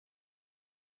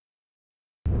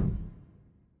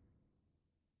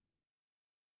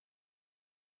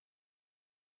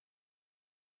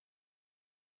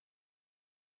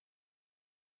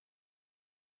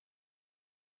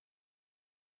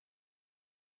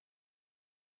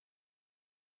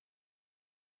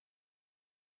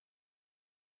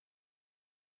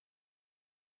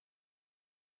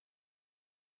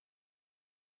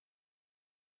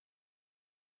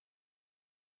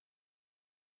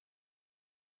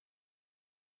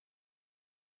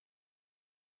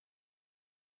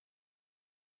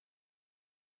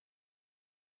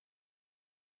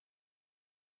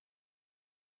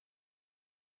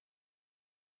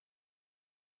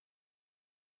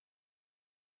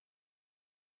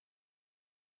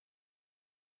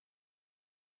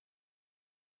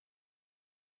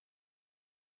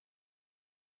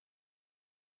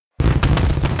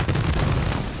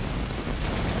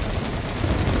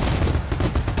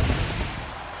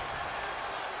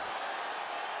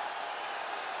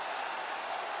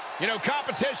You know,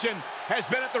 competition has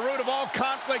been at the root of all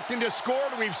conflict and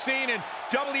discord we've seen in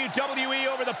WWE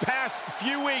over the past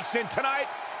few weeks. And tonight,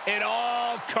 it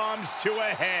all comes to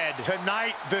a head.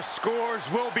 Tonight, the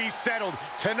scores will be settled.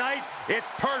 Tonight, it's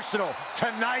personal.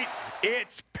 Tonight,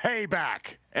 it's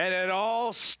payback. And it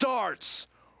all starts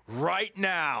right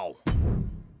now.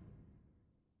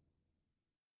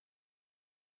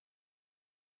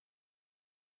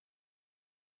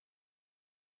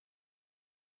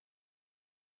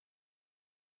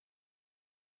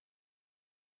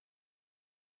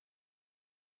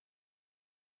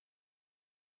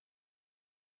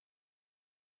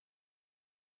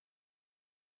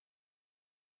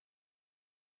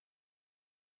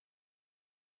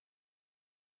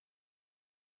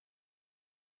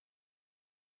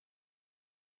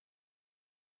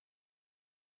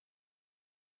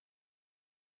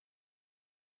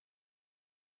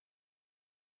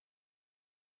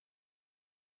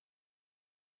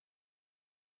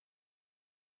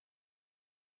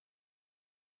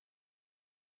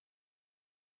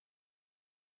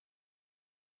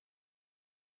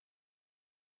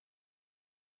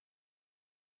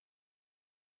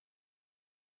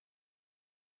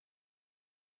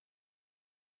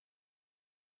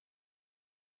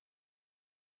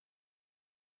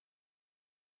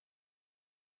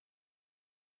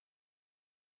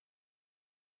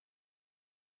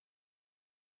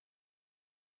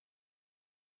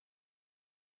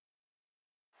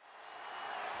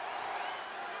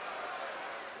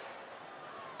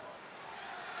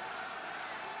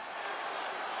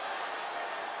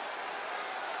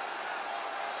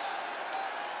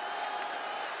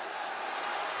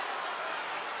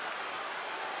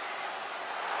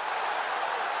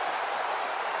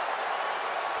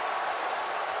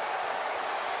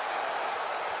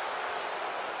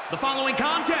 The following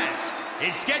contest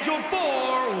is scheduled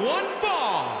for one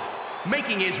fall.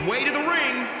 Making his way to the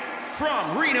ring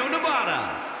from Reno,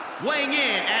 Nevada, weighing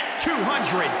in at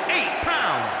 208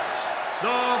 pounds,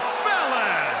 the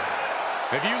Felon.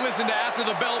 If you listened to After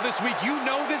the Bell this week, you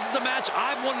know this is a match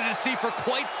I've wanted to see for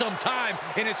quite some time,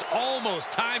 and it's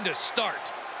almost time to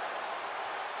start.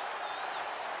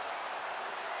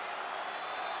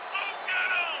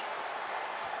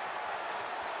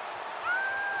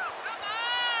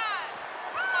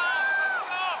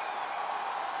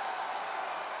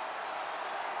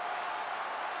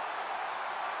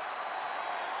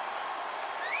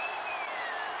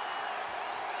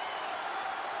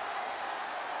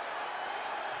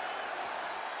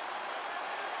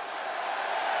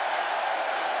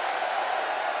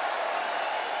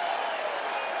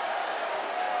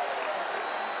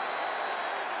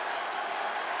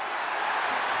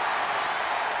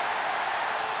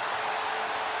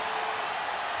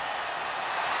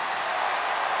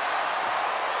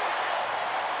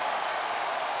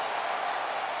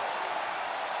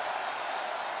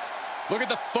 Look at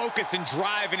the focus and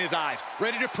drive in his eyes,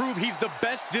 ready to prove he's the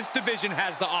best this division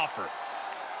has to offer.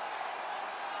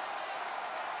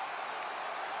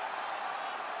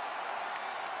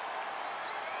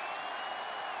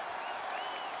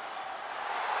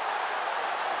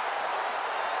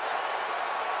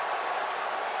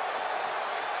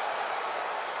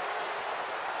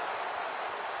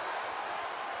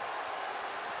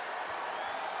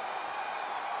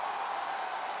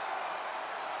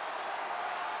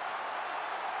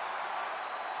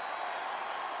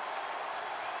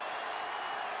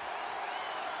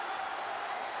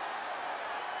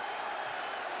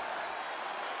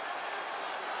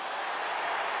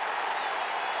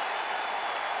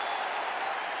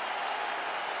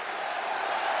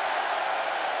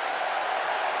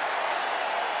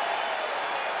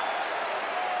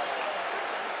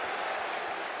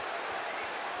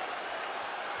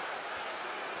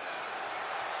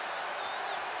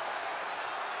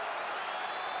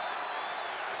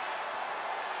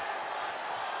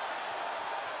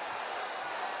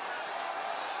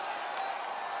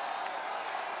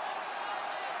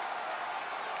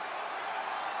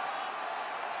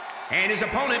 And his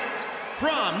opponent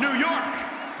from New York,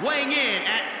 weighing in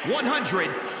at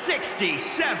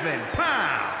 167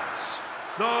 pounds,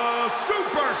 the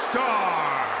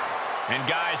Superstar. And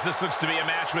guys, this looks to be a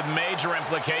match with major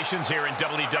implications here in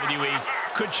WWE.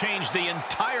 Could change the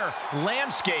entire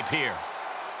landscape here.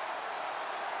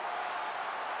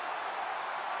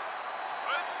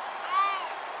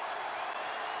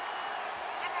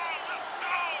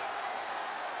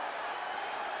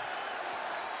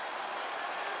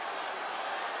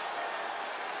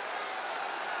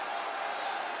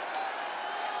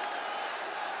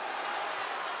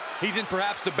 He's in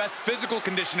perhaps the best physical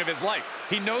condition of his life.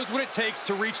 He knows what it takes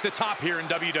to reach the top here in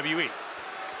WWE.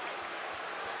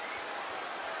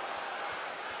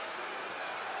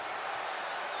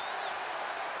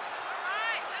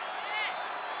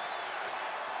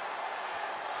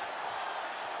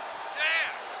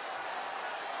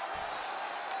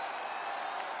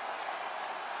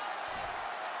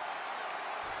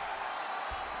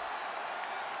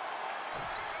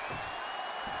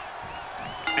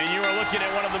 looking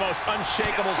at one of the most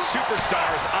unshakable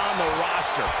superstars on the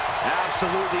roster.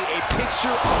 Absolutely a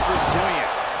picture of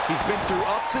resilience. He's been through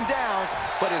ups and downs,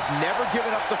 but has never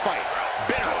given up the fight.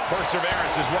 Bitter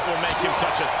perseverance is what will make him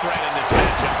such a threat in this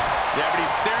matchup. Yeah, but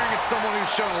he's staring at someone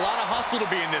who's shown a lot of hustle to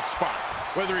be in this spot.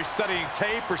 Whether he's studying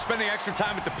tape or spending extra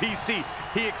time at the PC,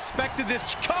 he expected this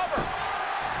cover.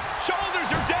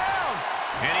 Shoulders are down.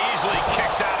 And he easily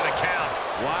kicks out of the count.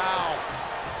 Wow.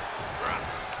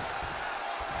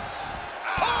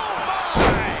 Oh,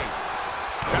 my!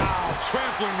 Now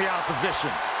trampling the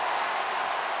opposition.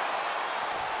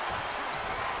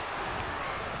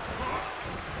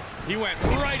 He went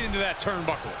right into that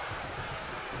turnbuckle.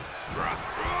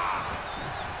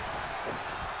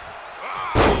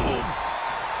 Boom.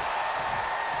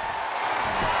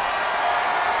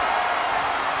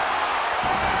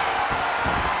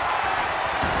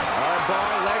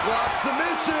 Armbar, leg lock,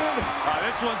 submission.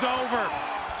 This one's over.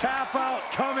 Tap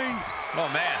out coming. Oh,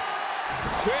 man.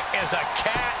 Quick as a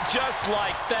cat, just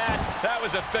like that. That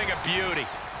was a thing of beauty.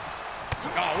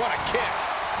 Oh, what a kick.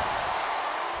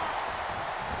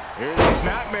 Here's the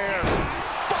snapmare,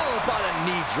 followed by the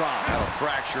knee drop. That'll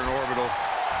fracture an orbital.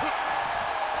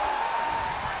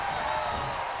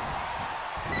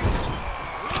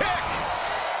 Kick!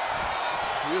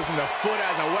 Using the foot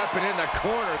as a weapon in the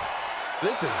corner.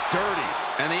 This is dirty.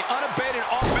 And the unabated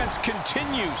offense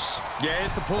continues. Yeah, he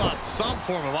has to pull out some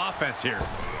form of offense here.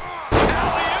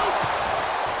 Alley-oop!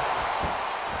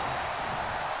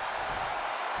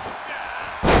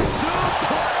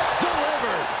 Suplex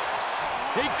delivered.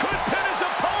 He could pin his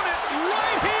opponent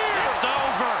right here. It's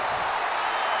over.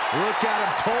 Look at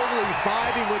him totally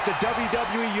vibing with the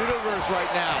WWE Universe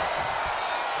right now.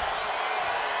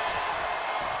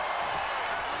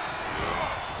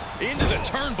 Into the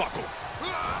turnbuckle.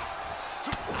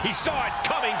 He saw it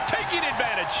coming, taking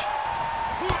advantage.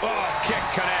 Oh, kick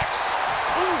connects.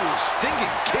 Ooh,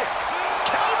 stinging kick.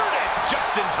 Countered it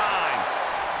just in time.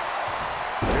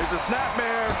 Here's a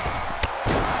snapmare.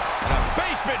 And a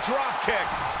basement drop kick.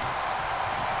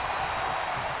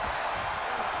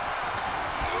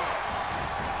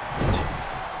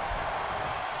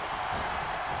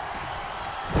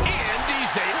 And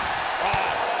he's able. Oh,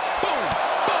 boom,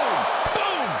 boom,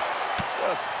 boom.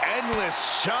 Just endless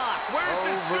shots. Where's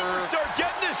this superstar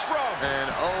getting this from? And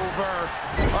over.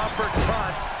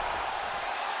 Uppercuts.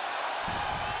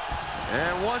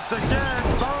 And once again,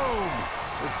 boom.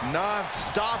 This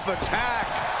non-stop attack.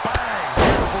 Bang.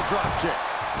 Beautiful drop kick.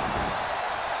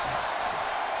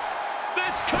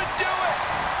 This could do it.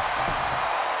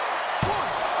 1,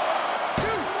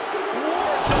 2.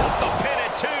 Wards off the pin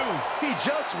at 2. He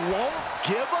just won't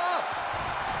give up.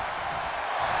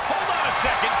 Hold on a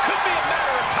second. Could be a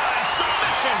matter of time.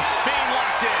 Submission being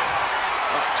locked in.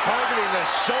 Targeting the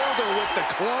shoulder with the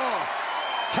claw.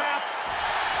 Tap.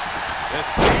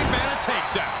 Escape and a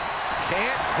takedown.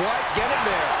 Can't quite get him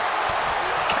there.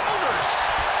 Counters.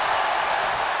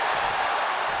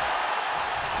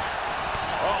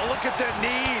 Oh, look at the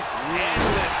knees.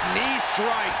 Endless knee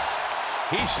strikes.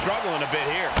 He's struggling a bit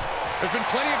here. There's been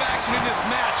plenty of action in this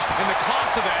match, and the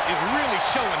cost of that is really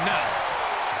showing now.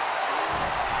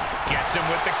 Gets him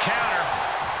with the counter.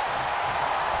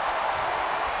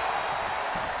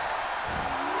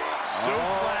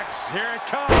 Suplex. Here it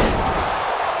comes.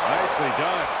 Nicely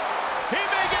done. He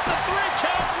may get the 3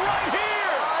 count right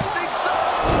here. I think so.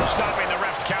 Stopping the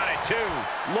ref's count at 2.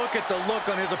 Look at the look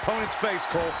on his opponent's face,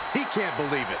 Cole. He can't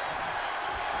believe it.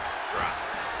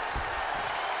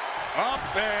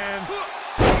 Up and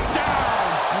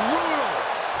down. Brutal.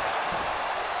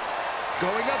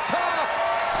 Going up top.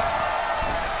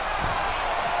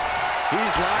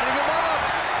 He's lining him up.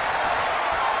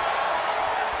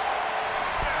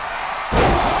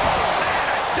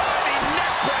 Diving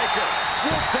neck breaker.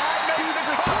 Will that be the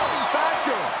deciding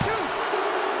factor? 2,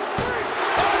 3.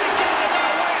 Oh, he gets him to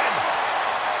win.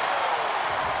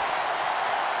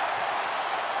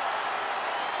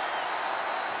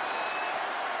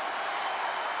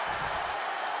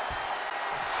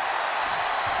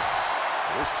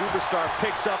 This superstar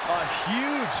picks up a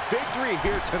huge victory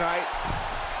here tonight.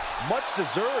 Much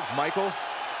deserved, Michael.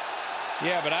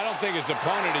 Yeah, but I don't think his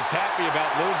opponent is happy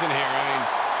about losing here. I mean,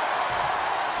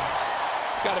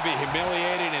 he's got to be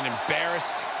humiliated and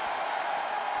embarrassed.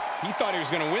 He thought he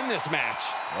was going to win this match.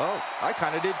 Well, I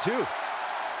kind of did too.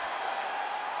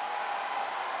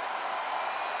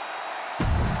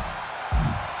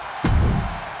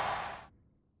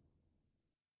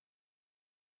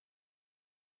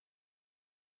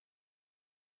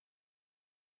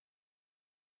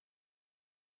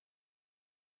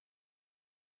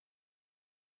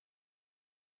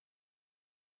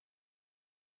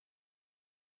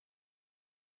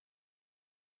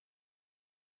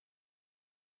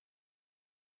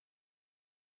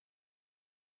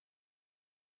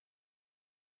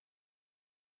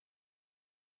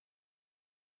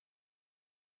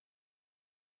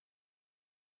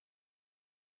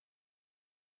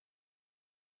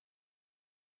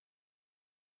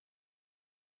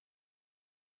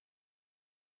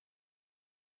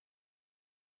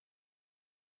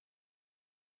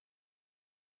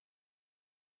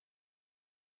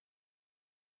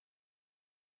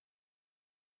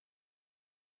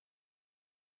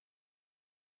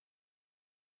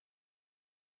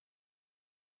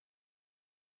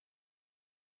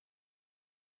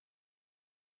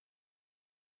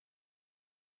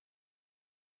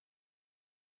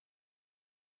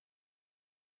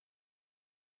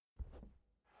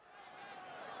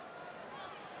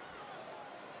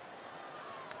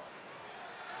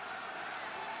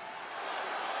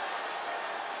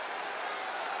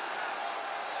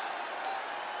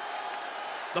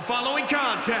 The following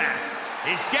contest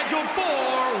is scheduled for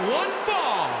one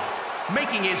fall.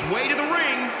 Making his way to the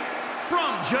ring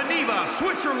from Geneva,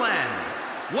 Switzerland,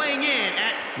 weighing in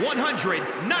at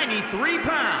 193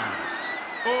 pounds,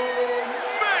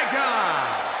 Omega!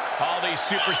 All these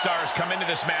superstars come into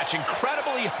this match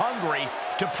incredibly hungry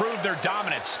to prove their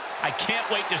dominance. I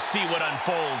can't wait to see what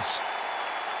unfolds.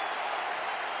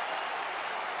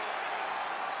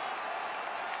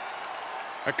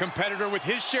 A competitor with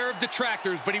his share of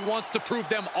detractors, but he wants to prove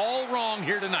them all wrong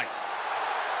here tonight.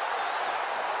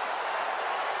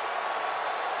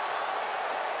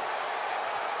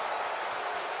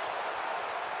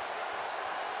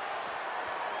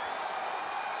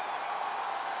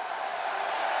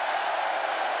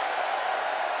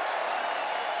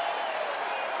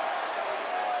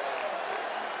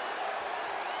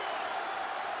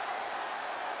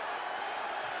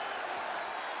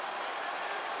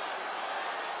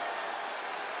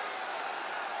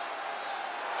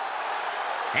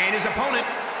 And his opponent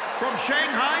from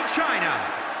Shanghai, China,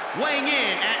 weighing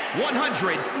in at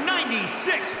 196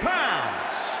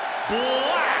 pounds,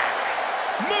 Black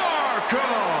Marco.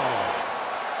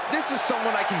 This is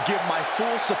someone I can give my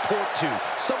full support to.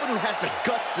 Someone who has the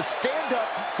guts to stand up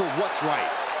for what's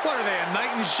right. What are they, a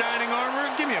knight in shining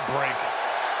armor? Give me a break.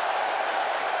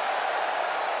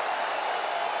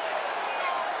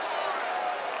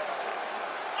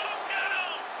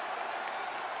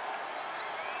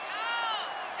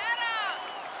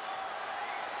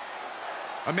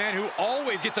 A man who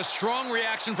always gets a strong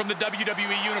reaction from the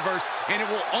WWE Universe, and it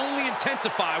will only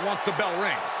intensify once the bell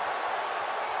rings.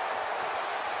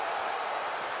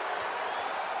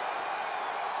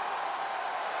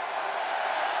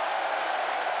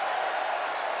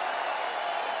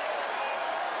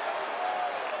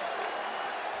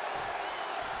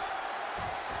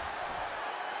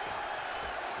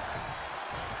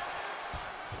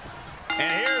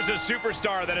 And here's a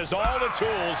superstar that has all the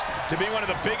tools to be one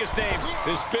of the biggest names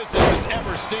this business has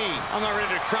ever seen. I'm not ready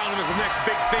to crown him as the next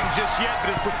big thing just yet, but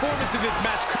his performance in this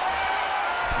match...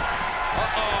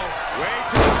 Uh-oh. Way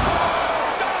too...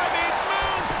 Diving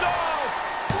moonsault!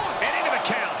 And into the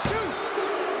count. 2.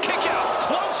 Kick out.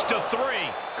 Close to 3.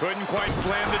 Couldn't quite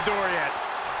slam the door yet.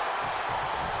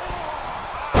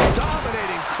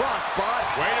 Dominating crossbody.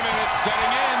 Wait a minute, setting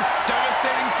in.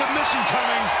 Devastating submission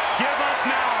coming. Give up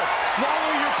now.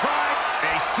 Swallow your pride.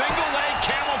 A single leg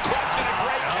camel clutch and a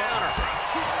great counter.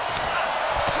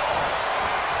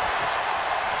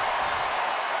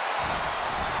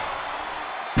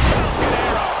 Falcon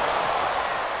arrow.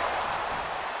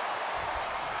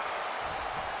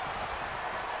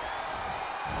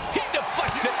 He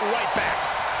deflects it right back.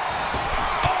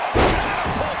 Oh,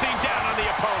 catapulting down on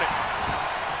the opponent.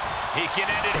 He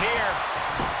can end it here.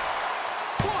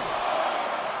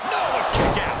 No, a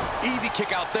kick out. Easy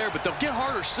kick out there, but they'll get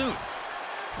harder soon.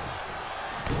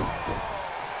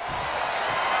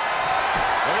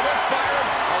 Look at this, Byron.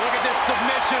 Oh, look at this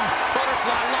submission.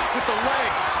 Butterfly lock with the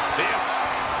legs.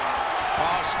 Yeah.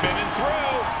 Oh, spinning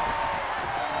through.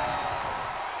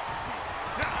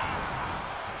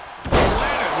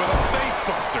 Landed with a face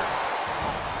buster.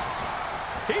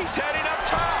 He's heading up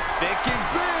top. Thinking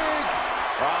big.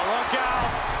 Oh, look out.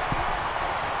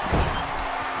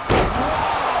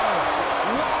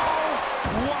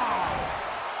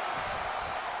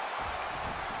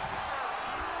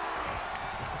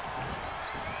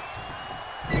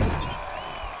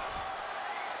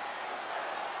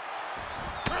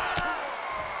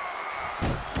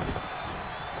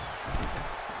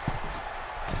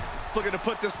 Looking to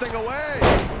put this thing away.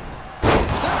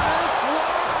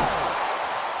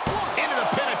 Into the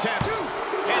pin attempt. 2.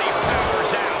 And he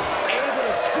powers out. Able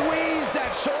to squeeze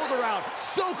that shoulder out.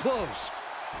 So close.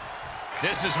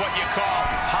 This is what you call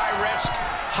high risk,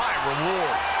 high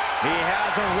reward. He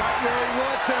has him right where he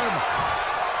wants him.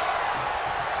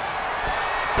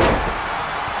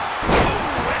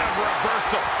 Ooh, and a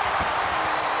reversal.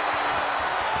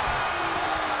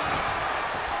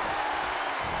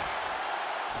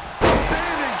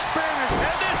 Standing spinner.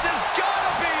 And this has got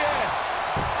to be it.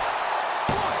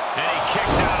 And he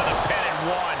kicks out of the pin and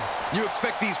 1. You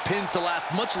expect these pins to last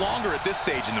much longer at this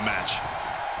stage in the match.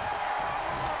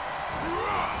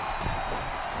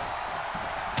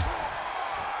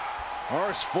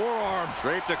 Horse forearm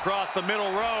draped across the middle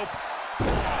rope.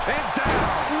 And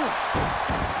down. Ooh.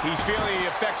 He's feeling the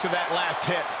effects of that last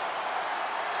hit.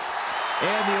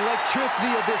 And the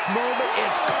electricity of this moment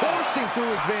is coursing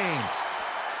through his veins.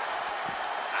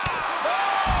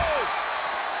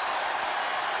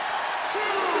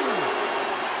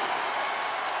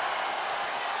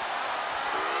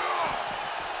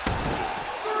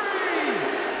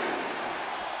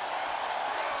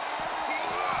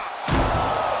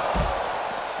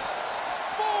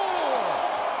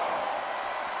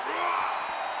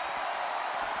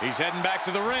 He's heading back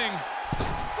to the ring. 5.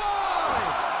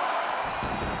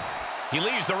 He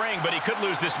leaves the ring, but he could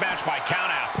lose this match by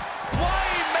countout.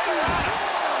 Flying Mayorana.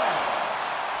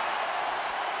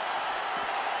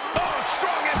 Oh,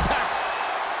 strong impact.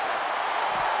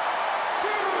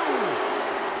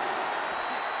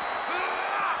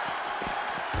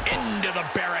 2. Into the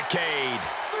barricade.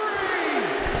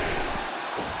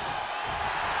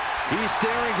 3. He's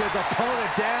staring his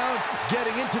opponent down,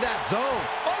 getting into that zone.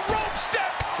 A rope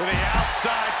step. To the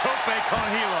outside, tope con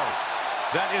hilo.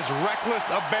 That is reckless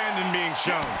abandon being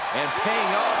shown. And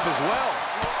paying off as well.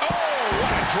 Oh,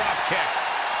 what a drop kick.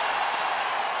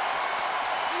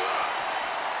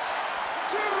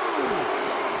 2.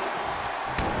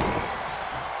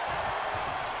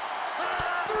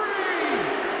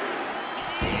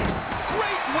 3.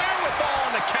 Great wherewithal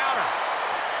on the counter.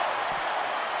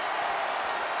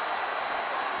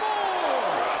 4.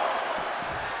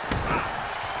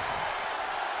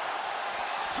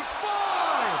 5.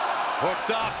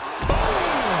 Hooked up.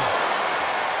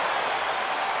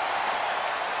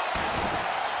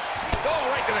 Oh,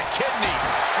 right to the kidneys. 6.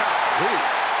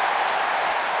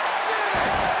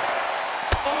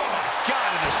 Oh, my God,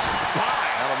 in the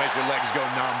spine. That'll make your legs go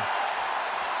numb.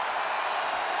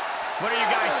 What are you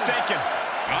guys thinking?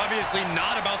 Obviously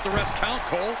not about the ref's count,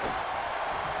 Cole.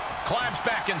 Climbs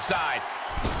back inside.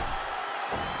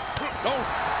 Oh.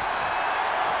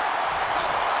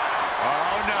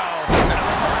 Oh, no. And a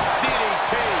reverse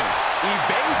DDT.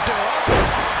 Evades their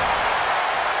offense.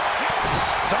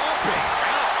 Stomping.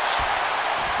 Ouch.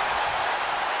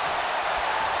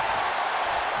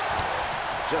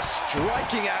 Just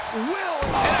striking at will.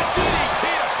 And a DDT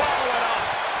to follow it up.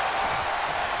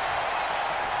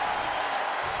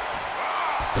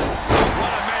 What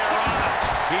a Mayorana.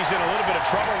 He's in a little bit of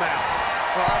trouble now.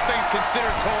 Well, all things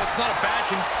considered, Cole, it's not a bad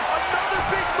Another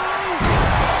big move.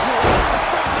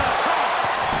 from the top.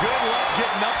 Good luck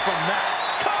getting up from that.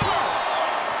 Cover.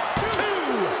 2. 3.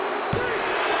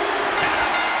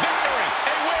 Victory. A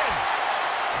win.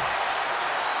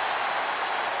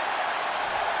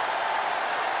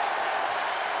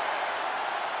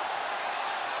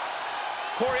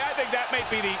 Corey, I think that may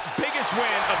be the biggest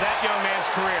win of that young man's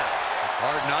career. It's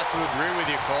hard not to agree with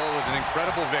you, Cole. It was an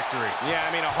incredible victory. Yeah,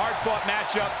 I mean, a hard-fought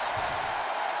matchup.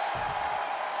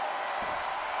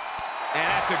 And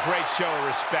that's a great show of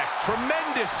respect.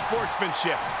 Tremendous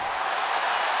sportsmanship.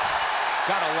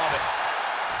 Gotta love it.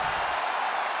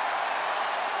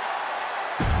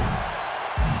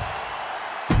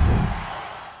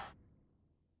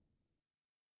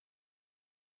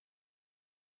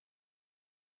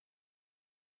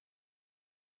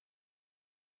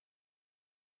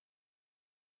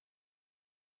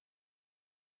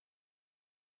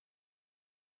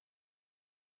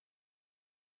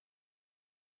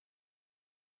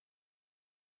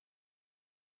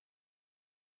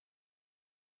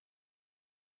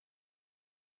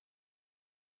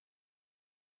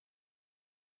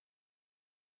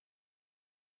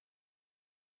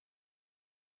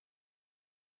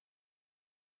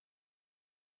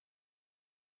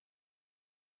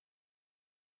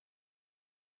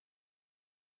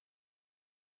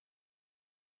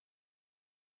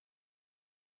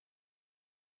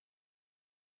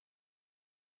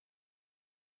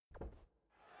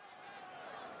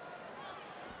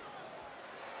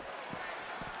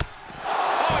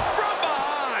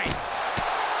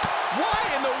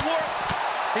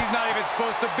 He's not even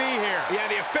supposed to be here. Yeah,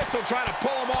 the official trying to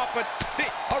pull him off, but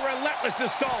a relentless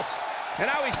assault. And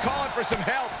now he's calling for some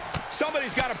help.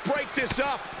 Somebody's got to break this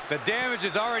up. The damage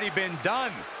has already been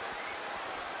done.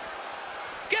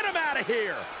 Get him out of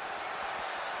here.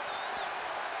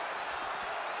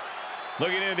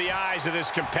 Looking into the eyes of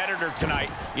this competitor tonight,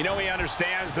 you know he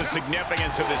understands the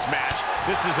significance of this match.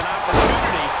 This is an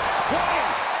opportunity. Whoa!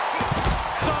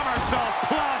 Somersault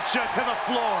plancha to the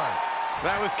floor.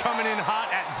 That was coming in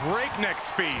hot at breakneck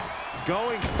speed.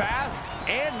 Going fast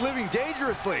and living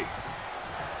dangerously.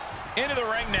 Into the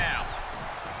ring now.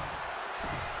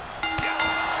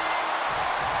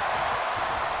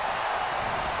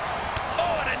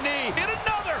 Oh, and a knee. And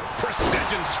another.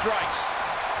 Precision strikes.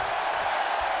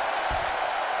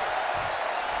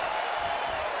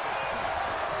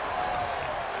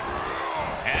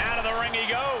 And out of the ring he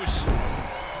goes.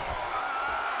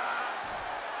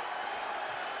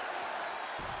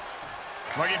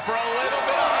 Looking for a little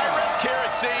bit of high risk here,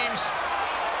 it seems.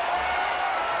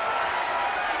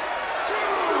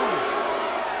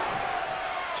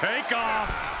 Take off.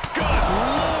 Good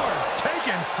Lord,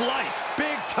 taking flight.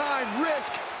 Big time risk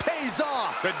pays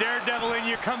off. The daredevil in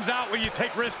you comes out when you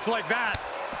take risks like that.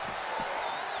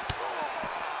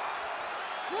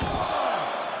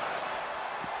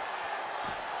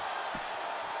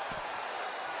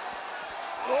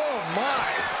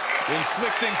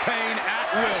 inflicting pain at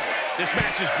will. This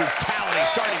match's brutality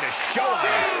starting to show on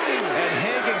him. And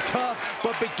hanging tough,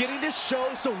 but beginning to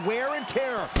show some wear and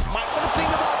tear. Might want to think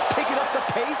about picking up the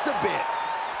pace a bit.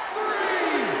 3,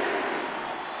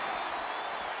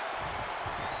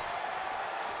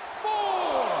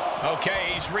 4.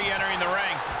 Okay, he's re-entering the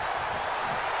ring.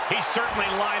 He's certainly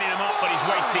lining him up, but he's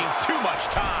wasting too much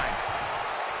time.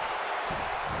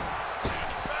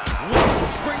 Whoa,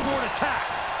 springboard attack.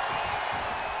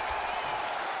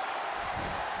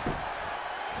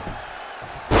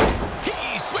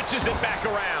 He switches it back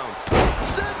around.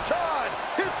 Senton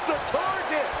hits the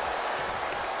target.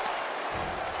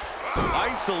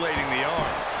 Isolating the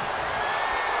arm.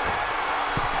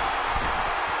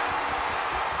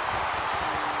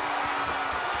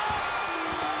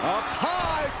 Up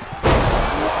high.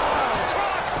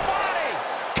 Cross body.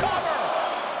 Cover.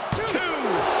 2.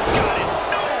 Got it.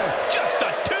 No, just a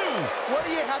 2. What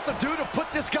do you have to do to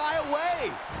put this guy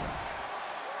away?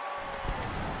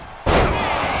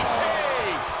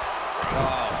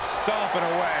 Oh, stomping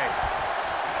away.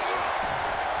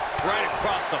 Right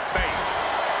across the face.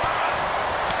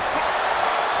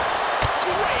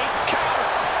 Great counter.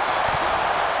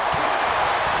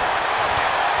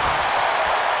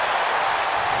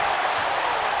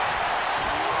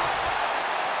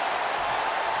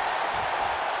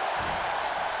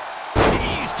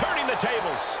 He's turning the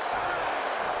tables.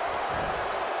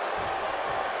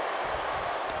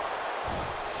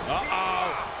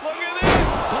 Uh-oh. Look at this.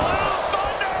 Blue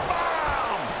Thunder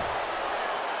Bomb.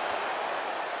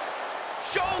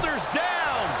 Shoulders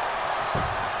down.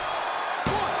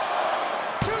 1,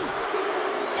 2,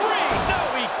 3. No,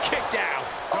 he kicked out.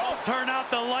 Don't turn out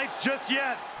the lights just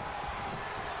yet.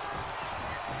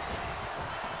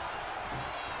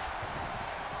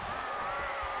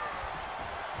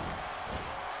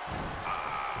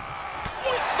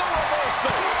 With the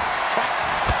reversal.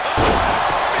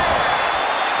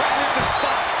 Right at the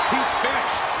spot. He's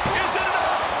finished. Is it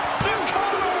enough to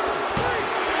cover?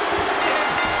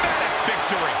 Emphatic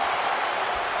victory.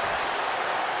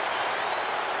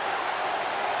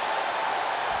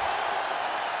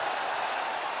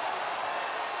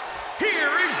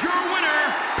 Here is your winner,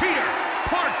 Peter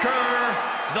Parker,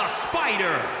 the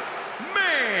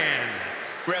Spider-Man.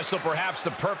 Wrestle perhaps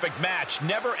the perfect match.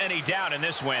 Never any doubt in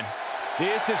this win.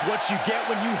 This is what you get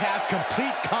when you have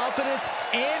complete confidence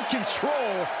and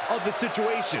control of the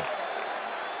situation.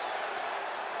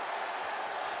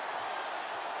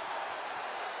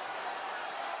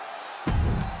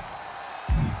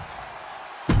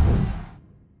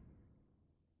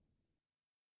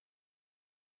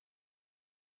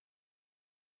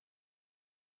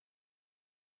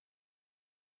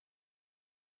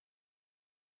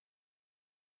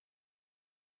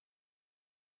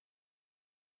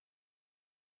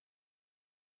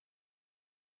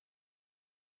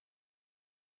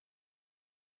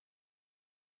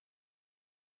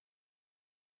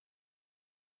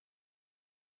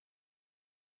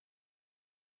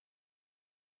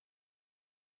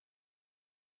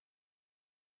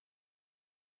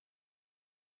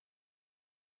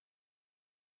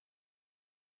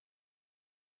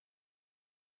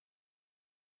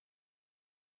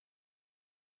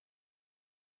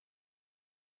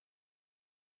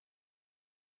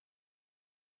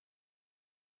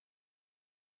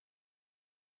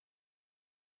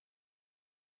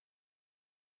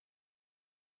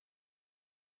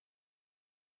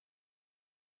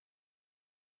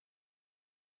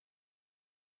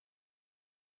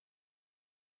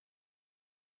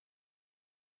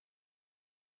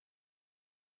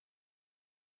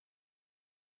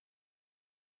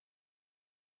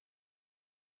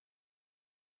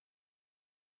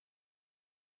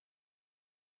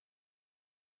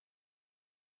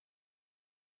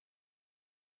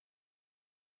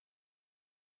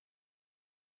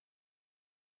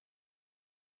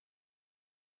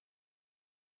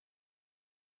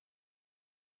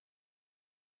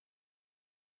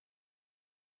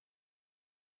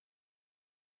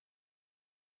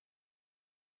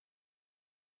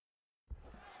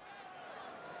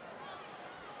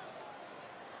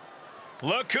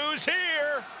 Look who's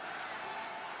here.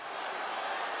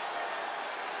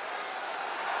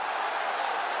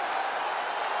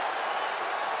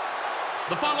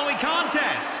 The following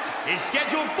contest is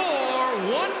scheduled for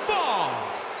one fall.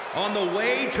 On the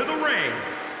way to the ring,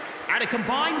 at a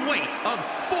combined weight of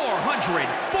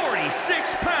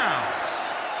 446 pounds.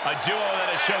 A duo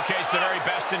that has showcased the very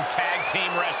best in tag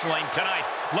team wrestling tonight.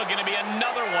 Looking to be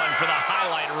another one for the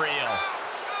highlight reel.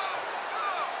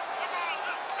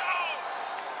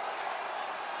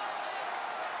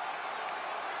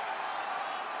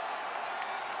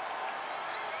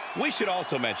 We should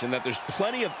also mention that there's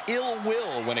plenty of ill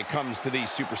will when it comes to these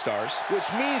superstars. Which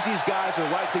means these guys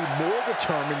are likely more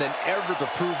determined than ever to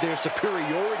prove their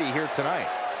superiority here tonight.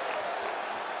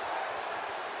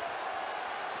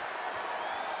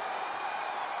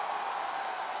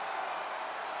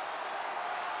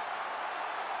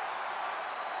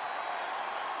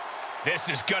 This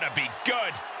is gonna be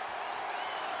good.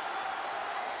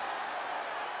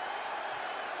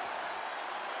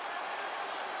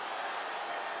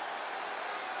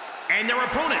 And their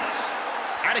opponents,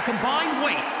 at a combined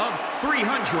weight of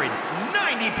 390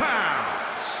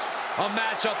 pounds. A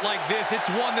matchup like this, it's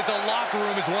one that the locker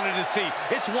room has wanted to see.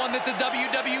 It's one that the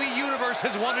WWE Universe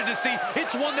has wanted to see.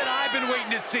 It's one that I've been waiting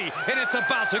to see, and it's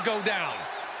about to go down.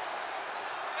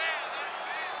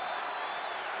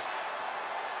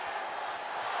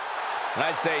 And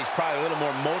I'd say he's probably a little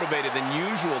more motivated than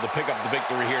usual to pick up the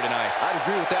victory here tonight. I'd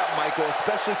agree with that, Michael,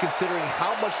 especially considering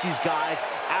how much these guys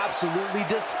absolutely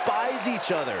despise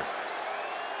each other.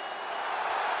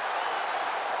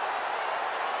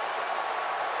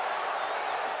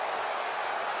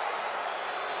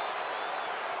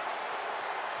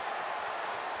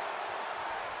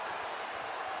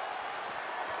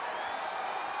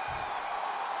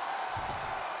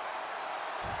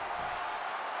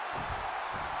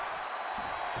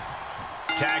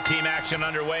 Tag team action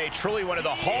underway, truly one of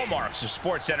the hallmarks of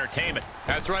sports entertainment.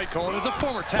 That's right, Cole. As a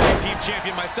former tag team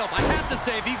champion myself, I have to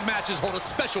say these matches hold a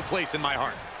special place in my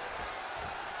heart.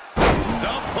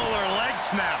 Stump puller leg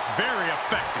snap, very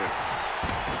effective.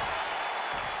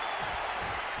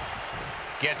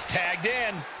 Gets tagged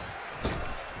in.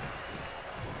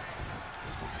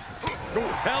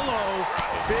 Oh, hello.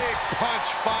 Big punch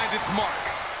finds its mark.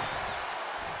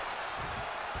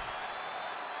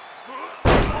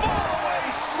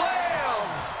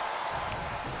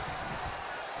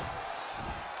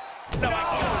 No, my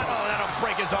God. Oh, that'll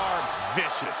break his arm.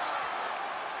 Vicious.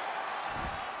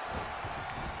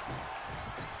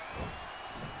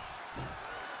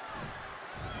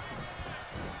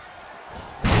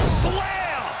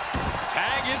 Slam!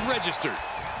 Tag is registered.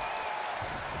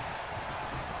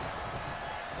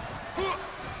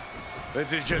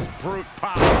 This is just brute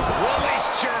power. Release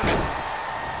German.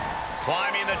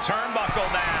 Climbing the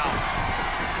turnbuckle now.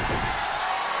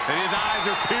 And his eyes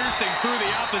are piercing through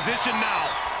the opposition now.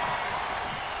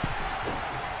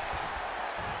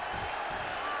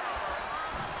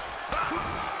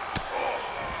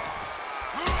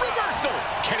 Reversal.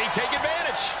 Can he take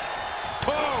advantage?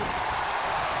 Boom.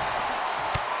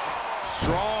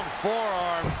 Strong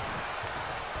forearm.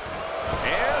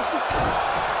 And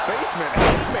basement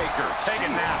haymaker. Take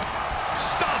it now.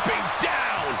 Stomping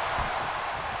down.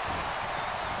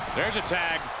 There's a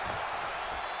tag.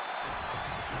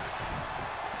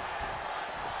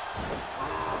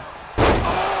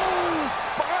 Oh,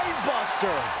 spine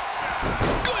buster.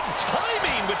 Good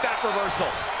timing with that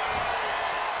reversal.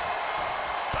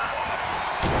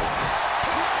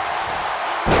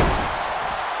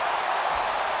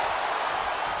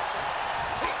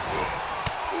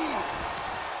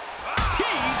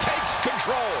 He takes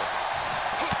control.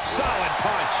 Solid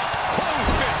punch.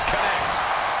 Closed fist connects.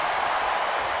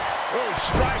 Oh,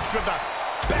 strikes with the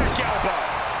back elbow.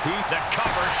 The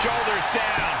cover, shoulders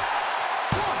down.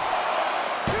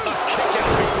 A kick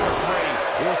out before three.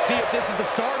 We'll see if this is the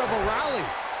start of a rally.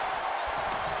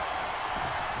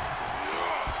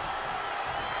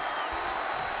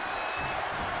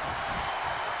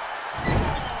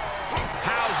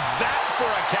 How's that for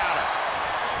a counter?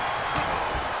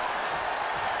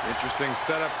 Interesting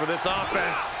setup for this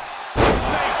offense.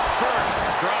 Face first,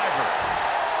 driver.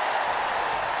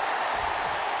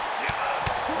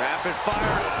 Rapid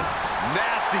fire,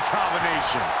 nasty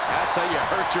combination. That's how you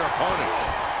hurt your opponent.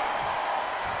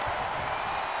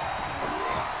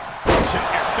 Shut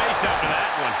your face after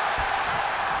that one.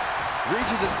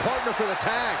 Reaches his partner for the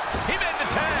tag. He made the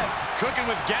tag. Cooking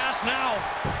with gas now.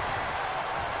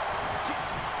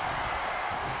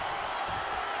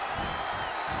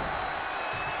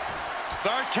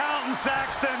 Start counting,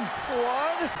 Saxton.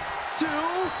 1, 2, 3.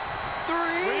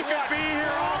 We could be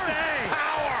here all day.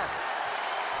 Power.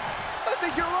 I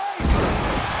think you're right.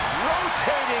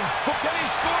 Rotating. Can he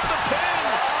score the pin?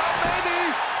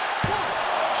 Maybe.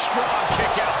 Strong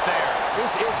kick out there.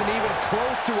 This isn't even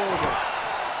close to over.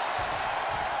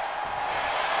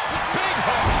 Big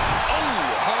hook. Oh,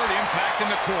 hard impact in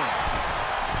the corner.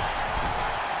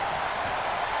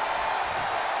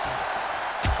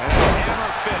 And a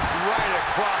hammer fist right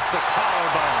across the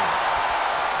collarbone.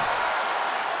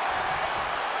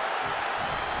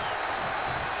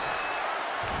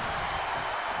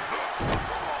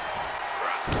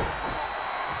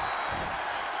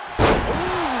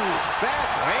 Ooh.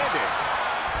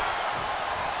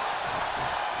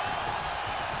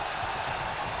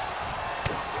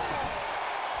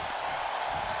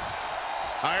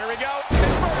 Here we go.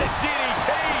 Inverted DDT.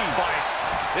 Spiked.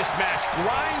 This match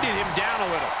grinded him down a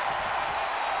little.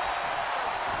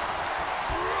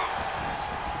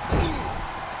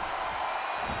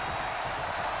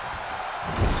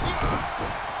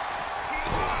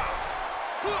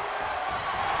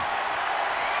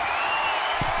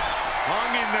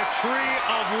 Hung in the tree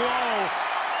of woe.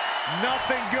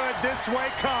 Nothing good this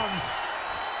way comes.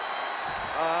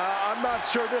 I'm not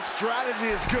sure this strategy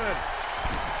is good.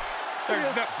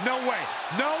 There's no way.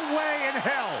 No way in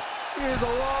hell. He is a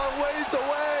long ways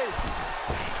away.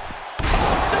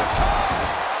 Coast to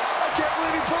coast. I can't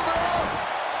believe he pulled it off.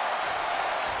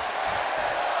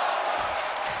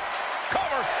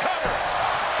 Cover, cover.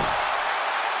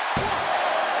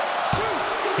 1,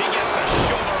 2. He gets the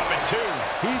shoulder up in 2.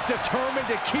 He's determined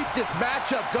to keep this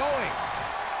matchup going.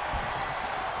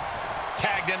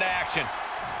 Tagged into action.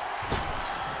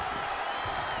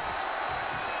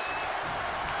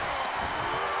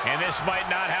 And this might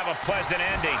not have a pleasant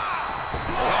ending.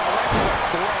 Oh, right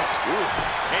to the throat.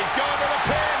 He's going for the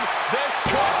pin. This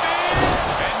could be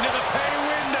into the pay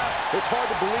window. It's hard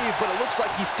to believe, but it looks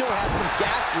like he still has some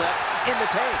gas left in the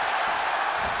tank.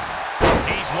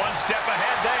 He's one step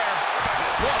ahead there.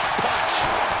 What a punch.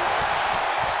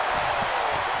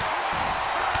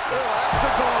 Little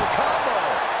afterglow combo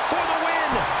For the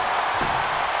win.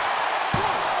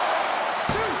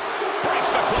 1, 2.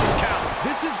 Breaks the close count.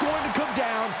 This is going to come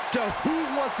down to who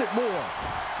wants it more.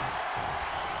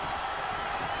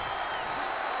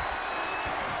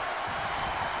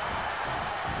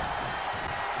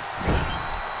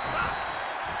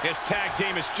 This tag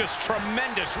team is just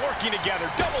tremendous, working together,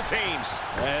 double teams.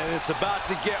 And it's about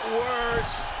to get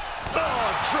worse. Oh,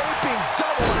 draping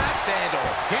double axe handle.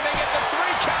 He may get the 3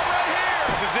 count right here.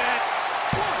 This is it.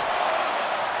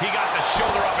 He got the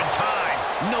shoulder up in time.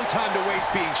 No time to waste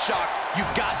being shocked.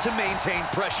 You've got to maintain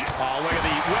pressure. Oh, look at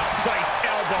the well-placed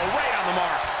elbow right on the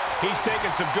mark. He's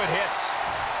taking some good hits.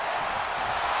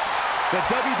 The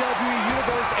WWE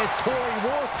Universe is pouring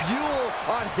more fuel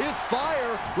on his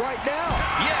fire right now.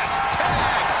 Yes,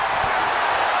 tag.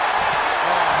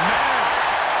 Oh, man.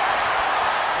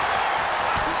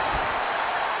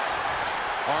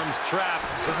 Arms trapped.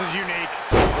 This is unique.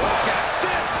 Look at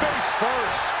this, face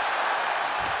first.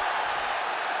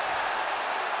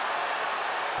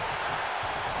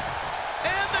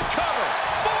 And the cover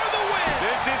for the win.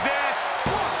 This is it.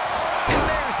 And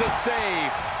there's the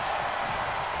save.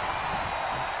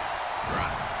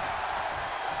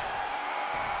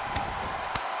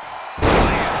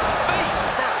 Lands face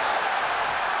first.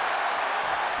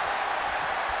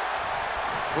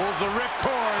 Pulls the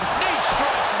ripcord. Knee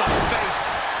strike to the face.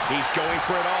 He's going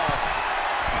for it all.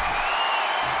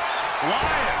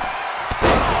 Flying.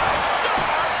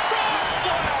 5-star frog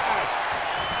splash.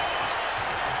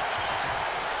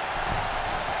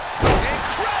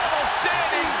 Incredible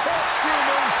standing corkscrew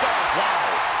moonsault. Wow.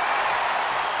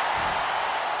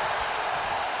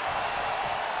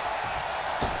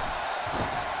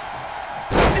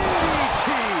 DDT.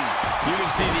 You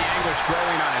can see the anguish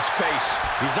growing on his face.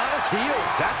 He's on his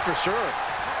heels, that's for sure.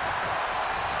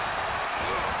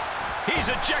 He's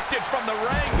ejected from the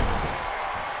ring.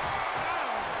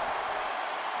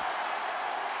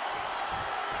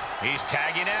 He's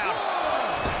tagging out.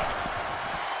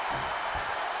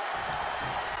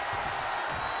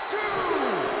 2.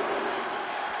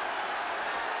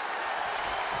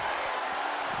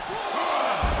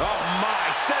 Oh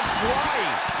my, sent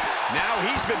flying. Now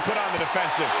he's been put on the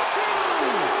defensive. 2.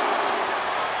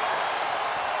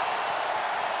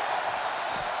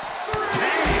 3.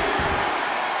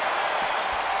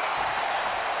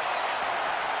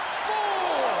 4.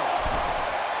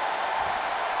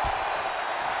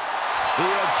 The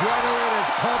adrenaline is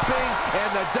pumping, and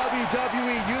the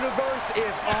WWE Universe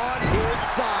is on his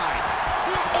side.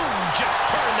 Oh, just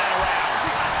turn that around.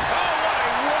 Oh, what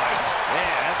a right.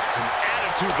 Man, that's some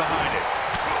attitude behind it.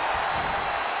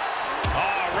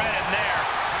 Oh, right in there.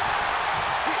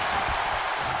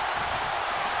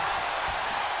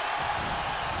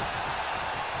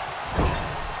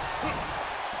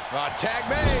 Tag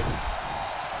made.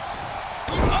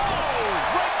 Oh,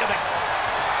 right to the...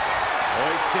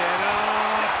 Hoisted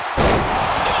up.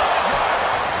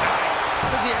 Nice.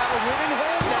 Does he have a winning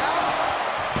hand now?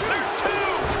 There's 2.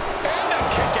 And the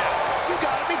kick out. You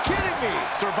gotta be kidding me.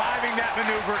 Surviving that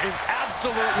maneuver is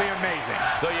absolutely amazing.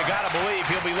 Though you gotta believe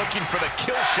he'll be looking for the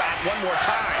kill shot one more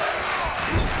time.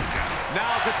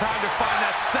 Now's the time to find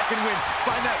that second win.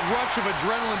 Find that rush of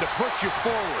adrenaline to push you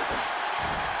forward.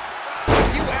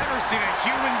 Have you ever seen a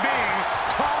human being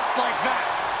tossed like that?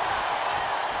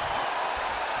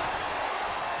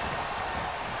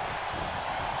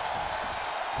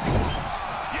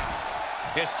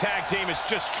 This tag team is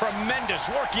just tremendous,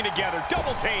 working together,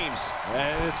 double teams.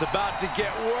 And it's about to get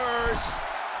worse.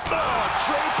 Oh,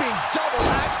 draping double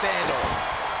axe handle.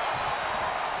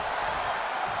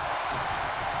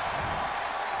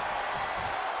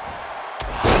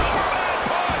 Superman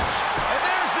punch! And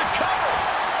there's the cover.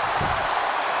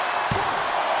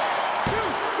 1, 2.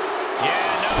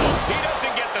 Yeah, no, he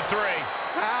doesn't get the 3.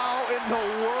 How in the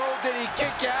world did he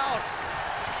kick out?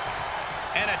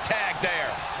 And a tag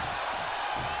there.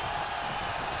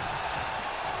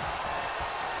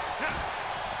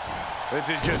 This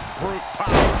is just brute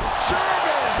power.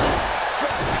 German!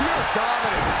 Just pure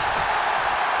dominance.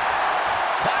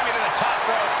 Climbing to the top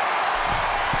rope.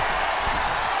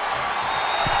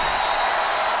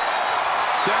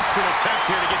 Desperate attempt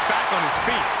here to get back on his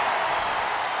feet.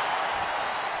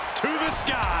 To the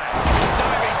sky.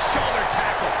 Diving shoulder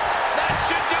tackle. That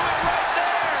should do it right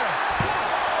there.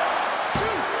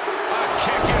 1, 2. A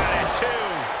kick out at 2.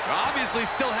 Obviously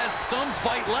still has some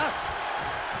fight left.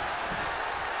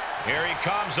 Here he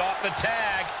comes off the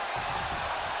tag.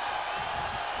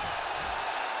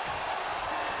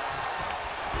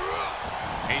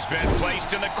 He's been placed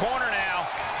in the corner now.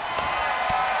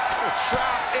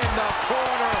 Trapped in the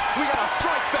corner. We got a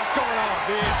strike fest going on.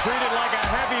 Being treated like a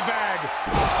heavy bag.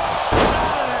 Get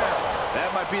out of there. That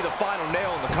might be the final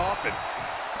nail in the coffin.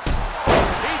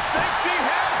 He thinks he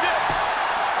has it.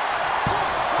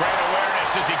 Great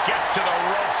awareness as he gets to the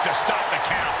ropes to stop the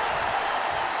count.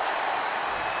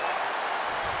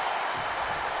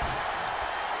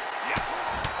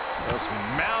 Just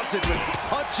mounted with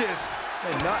punches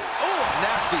and not. Oh, a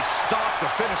nasty stop to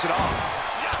finish it off.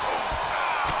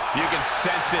 You can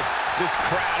sense it. This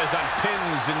crowd is on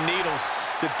pins and needles.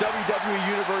 The WWE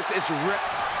Universe is ripped.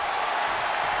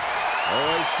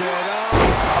 Hoisted up. Oh,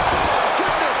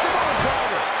 goodness, Samoan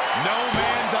driver. No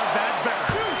man does that better.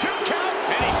 2 count,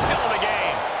 and he's still in the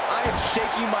game. I am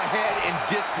shaking my head in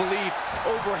disbelief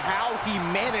over how he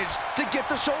managed to get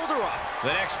the shoulder up.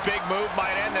 The next big move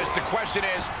might end this. The question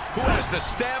is, who has the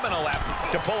stamina left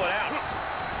to pull it out?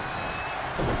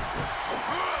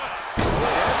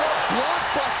 And the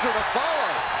blockbuster to follow.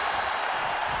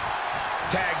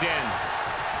 Tagged in.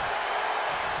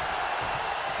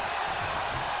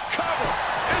 Cover.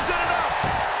 Is it enough?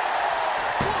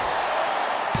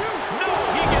 1, 2. No,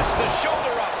 he gets the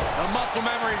shoulder up. The muscle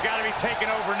memory's got to be taken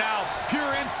over now.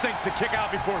 Pure instinct to kick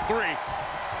out before 3.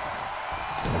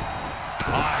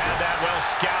 Oh, I had that well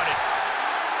scouted.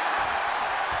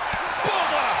 Boom,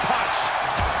 what a punch.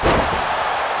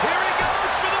 Here he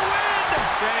goes for the win.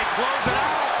 Can he close it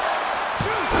out?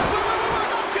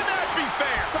 How can that be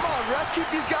fair? Come on, ref, keep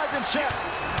these guys in check.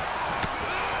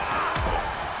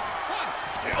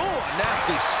 Oh, a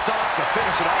nasty stop to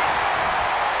finish it off.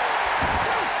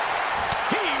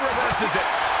 He reverses it.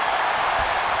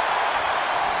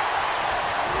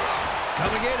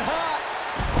 Coming in hot.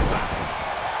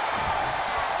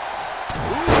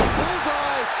 Ooh,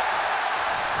 bullseye.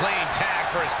 Clean tag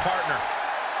for his partner.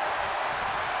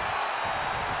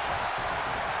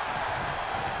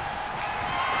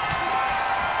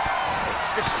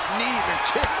 Vicious knees and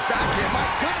kicks back in. My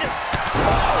goodness.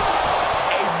 Oh,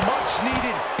 a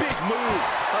much-needed big move.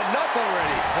 Enough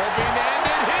already. Hoping to end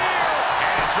it here.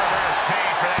 And it's reverse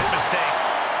pain for that mistake.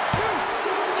 2.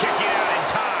 Kicking out in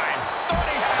time. Thought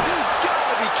he had it. You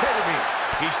gotta be kidding me.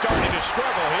 He's starting to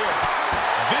struggle here.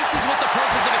 This is what the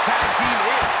purpose of a tag team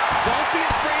is. Don't be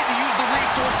afraid to use the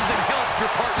resources and help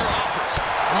your partner offers.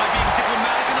 Am I being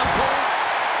diplomatic enough, Cole?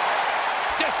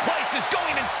 This place is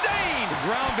going insane. The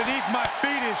ground beneath my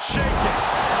feet is shaking.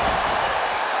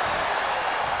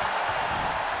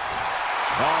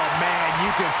 Oh, man,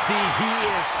 you can see he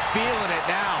is feeling it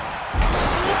now.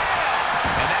 Slam!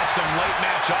 And that's some late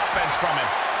match offense from him.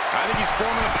 I think he's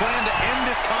forming a plan to end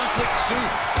this conflict soon.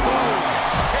 Boom,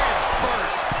 head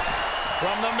first.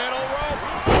 From the middle rope.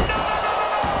 No!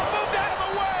 Moved out of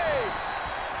the way!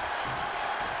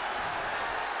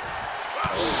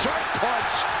 Sharp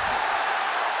punch.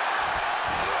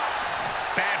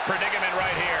 Bad predicament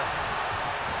right here.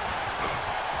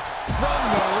 From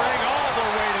the ring all the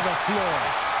way to the floor.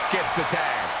 Gets the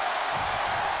tag.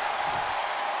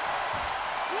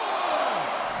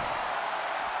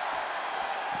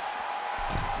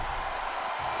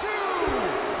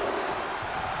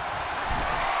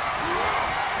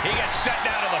 He gets set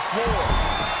down to the floor.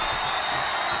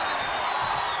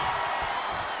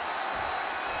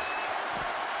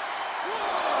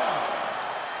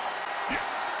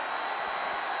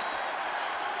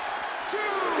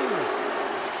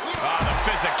 Oh, the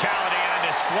physicality on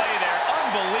display there.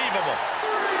 Unbelievable.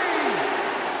 3.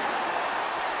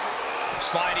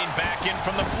 Sliding back in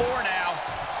from the floor now.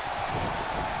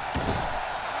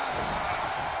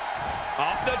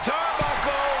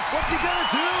 turnbuckles. What's he gonna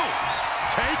do?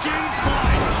 Taking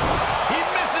flight. He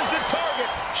misses the target.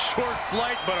 Short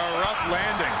flight, but a rough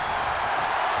landing.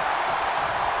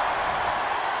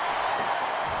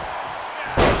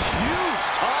 Huge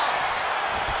toss.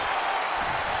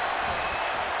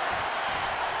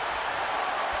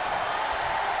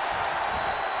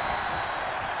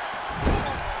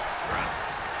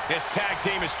 This tag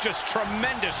team is just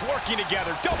tremendous, working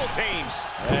together, double teams.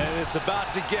 And it's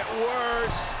about to get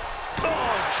worse.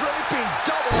 Oh, draping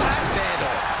double axe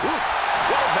handle. Ooh,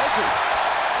 well measured.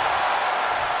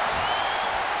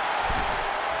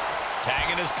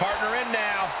 Tagging his partner in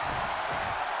now.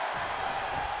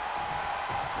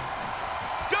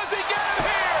 Does he get him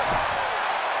here?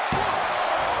 1,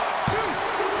 2.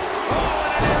 Oh,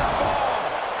 and an air fall.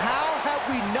 How have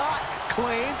we not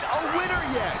claimed a winner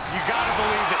yet? You gotta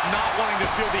believe that not wanting to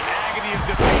feel the agony of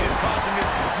defeat is causing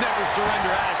this never surrender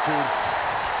attitude.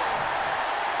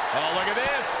 Oh, look at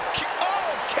this.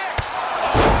 Oh, kicks.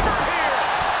 Over here.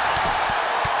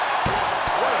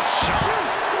 What a shot.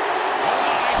 Oh,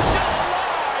 he's still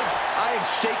alive. I am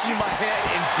shaking my head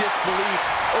in disbelief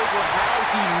over how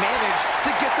he managed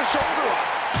to get the shoulder up.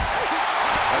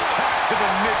 Attack to the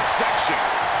midsection.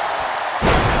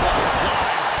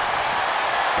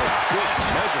 Good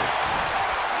measure.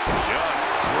 Just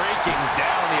breaking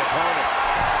down the opponent.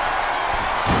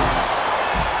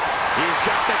 He's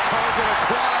got the target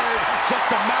acquired. Just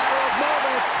a matter of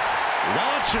moments.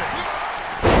 Launching.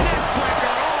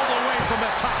 Neckbreaker all the way from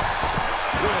the top.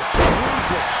 With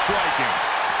ruthless striking.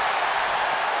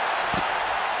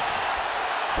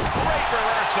 Great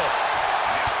reversal.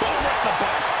 Boom right in the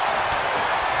butt.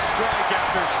 Strike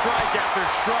after strike after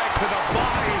strike to the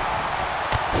body.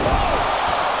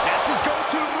 That's his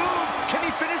go-to move. Can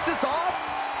he finish this off?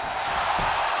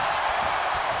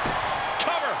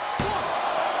 Cover. 1,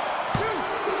 2,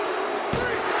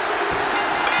 3.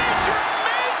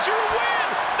 Major win.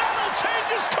 That'll change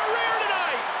his career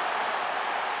tonight.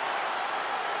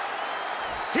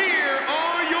 Here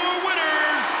are your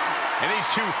winners. And these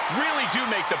two really do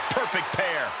make the perfect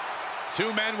pair.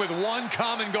 Two men with one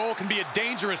common goal can be a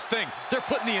dangerous thing. They're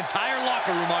putting the entire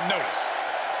locker room on notice.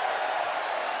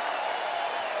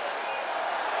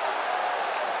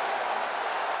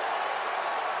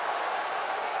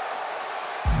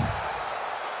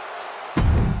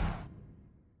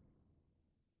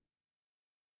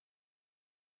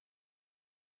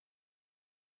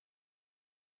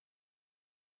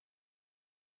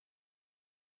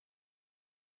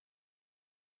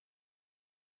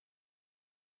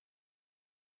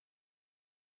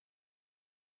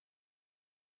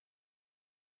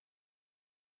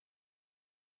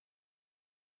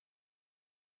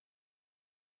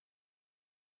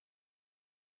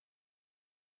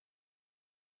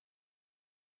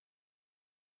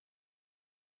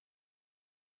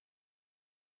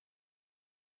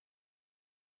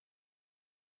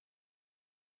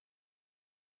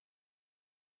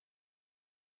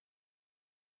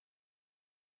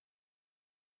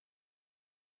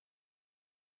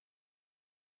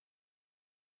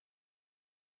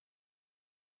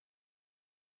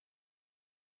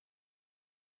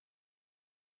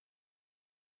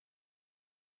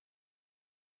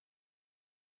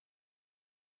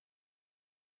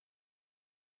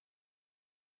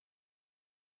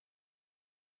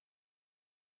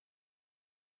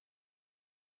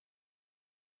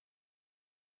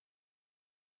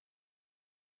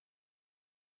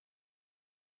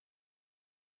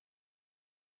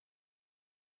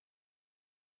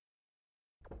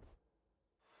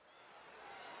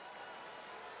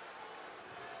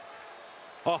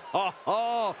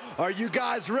 Are you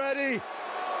guys ready?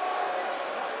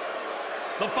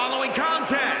 The following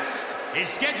contest is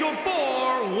scheduled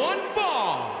for one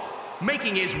fall.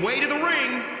 Making his way to the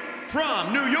ring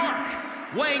from New York,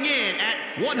 weighing in at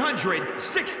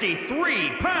 163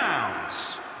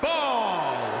 pounds,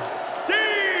 Ball D.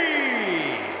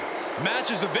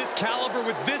 Matches of this caliber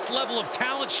with this level of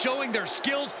talent showing their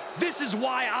skills, this is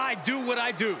why I do what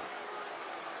I do.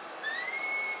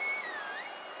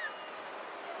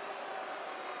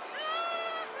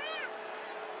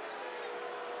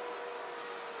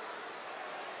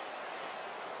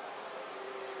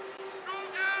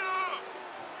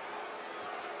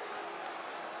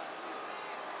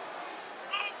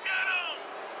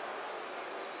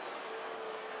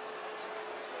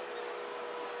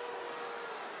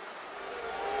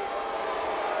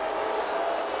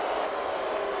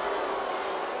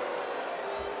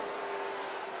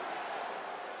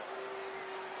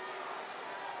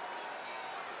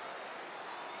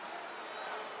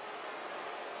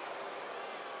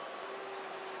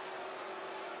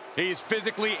 He's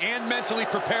physically and mentally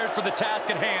prepared for the task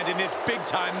at hand in this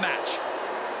big-time match.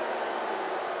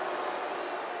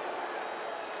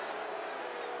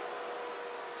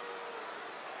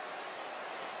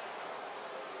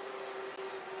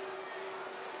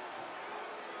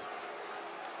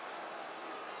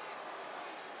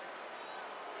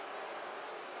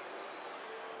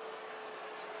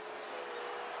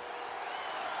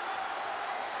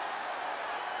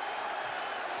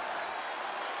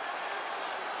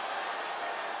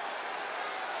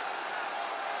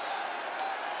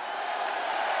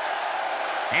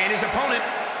 And his opponent,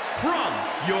 from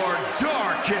your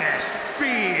darkest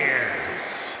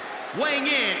fears, weighing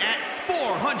in at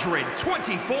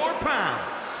 424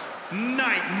 pounds,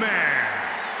 Nightmare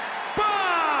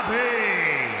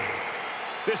Bobby!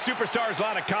 This superstar has a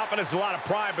lot of confidence, a lot of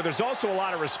pride, but there's also a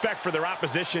lot of respect for their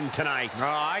opposition tonight. Oh,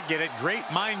 I get it. Great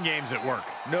mind games at work.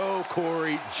 No,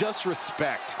 Corey, just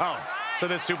respect. Oh, so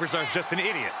this superstar's just an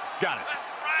idiot. Got it.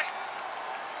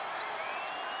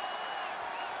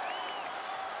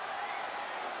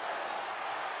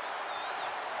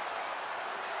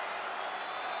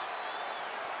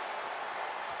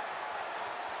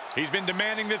 He's been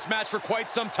demanding this match for quite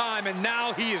some time, and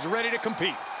now he is ready to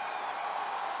compete.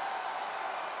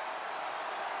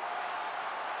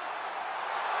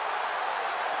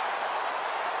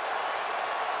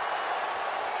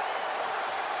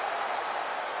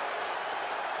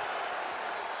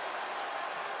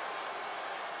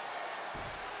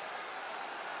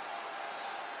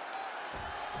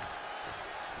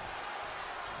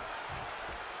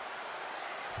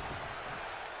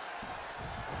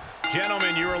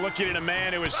 Gentlemen, you are looking at a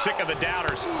man who is sick of the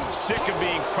doubters, sick of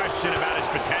being questioned about his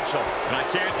potential. And I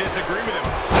can't disagree with him.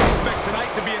 I expect tonight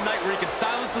to be a night where he can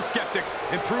silence the skeptics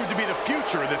and prove to be the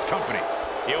future of this company.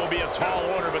 It will be a tall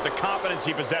order, but the confidence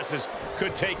he possesses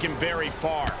could take him very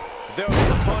far. Though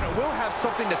the opponent will have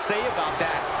something to say about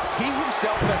that. He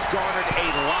himself has garnered a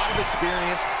lot of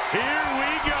experience. Here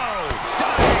we go.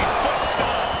 Diving foot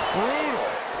stomp.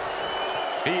 Brutal.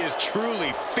 He is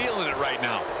truly feeling it right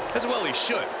now, as well he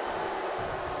should.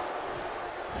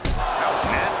 That was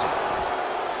nasty.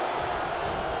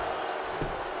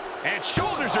 And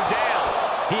shoulders are down.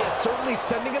 He is certainly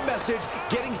sending a message,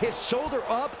 getting his shoulder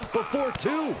up before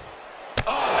two.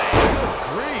 Oh, man. Good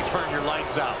grief. Turn your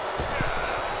lights out.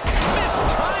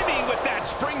 Missed timing with that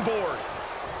springboard.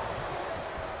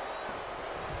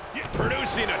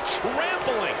 Producing a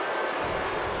trampling.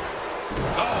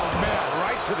 Oh, man,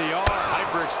 right to the arm.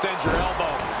 Hyperextend your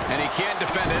elbow. And he can't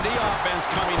defend any offense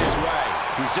coming his way.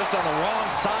 He's just on the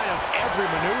wrong side of every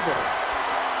maneuver.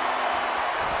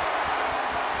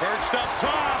 Perched up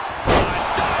top. A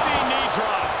diving knee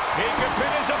drop. He could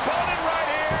pin his opponent right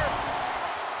here.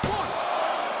 1,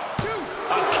 2.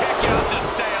 A kick out to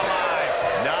stay alive.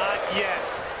 Not yet.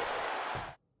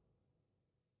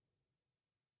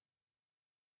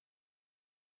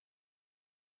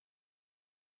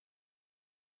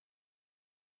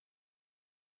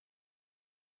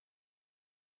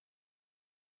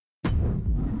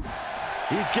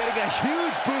 He's getting a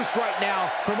huge boost right now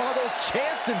from all those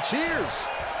chants and cheers.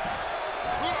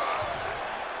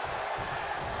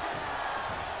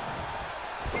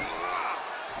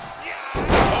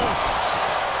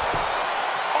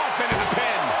 Off into the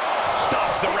pin.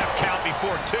 Stops the ref count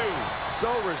before 2. So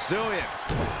resilient.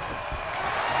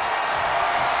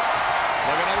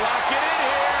 Looking to lock it in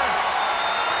here.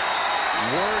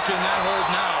 Working that hold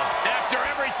now. After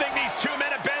everything these two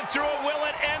men have been through, will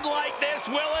it end like this?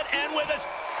 Will it end with us?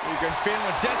 You can feel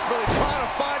him desperately trying to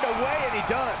find a way, and he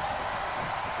does.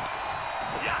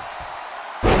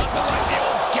 Nothing like the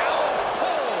old gallows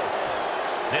pull.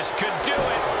 This could do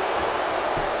it.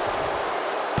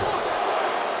 1,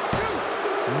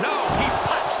 2. No, he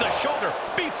pops the shoulder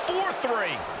before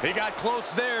 3. He got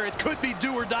close there. It could be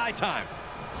do or die time.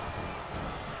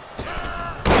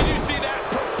 Did you see that?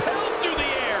 Propelled through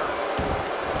the air.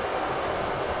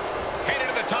 Headed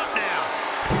to the top now.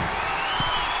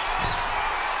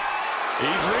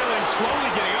 He's reeling,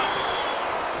 slowly getting up.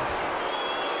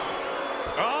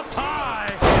 Up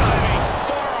high. Diving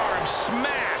forearm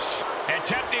smash.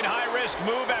 Attempting high-risk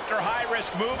move after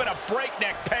high-risk move at a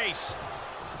breakneck pace.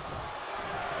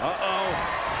 Uh-oh.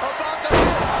 About to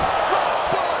hit.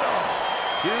 Rock bottom.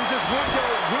 Here's his window.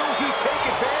 Will he take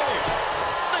advantage?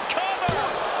 The cover.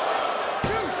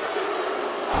 2.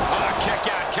 Oh,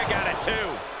 kick out at 2.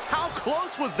 How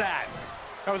close was that?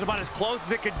 That was about as close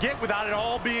as it could get without it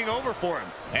all being over for him.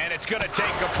 And it's going to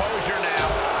take composure now.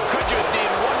 Could just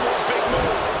need one more big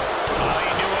move. Oh,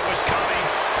 he knew what was coming.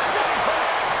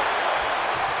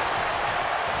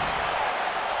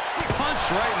 Punch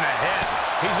right in the head.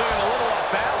 He's looking a little off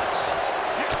balance.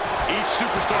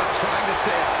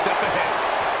 stay a step ahead.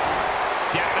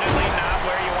 Definitely not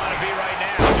where you want to be right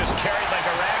now. Just carried like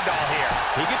a rag doll here.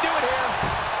 He can do it here.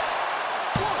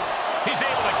 He's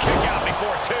able to kick out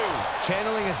before two.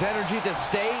 Channeling his energy to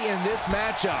stay in this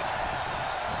matchup.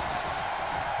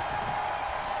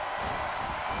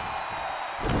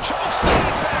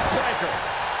 Chokeslam backbreaker.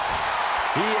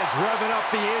 He is revving up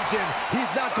the engine.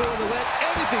 He's not going to let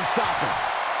anything stop him.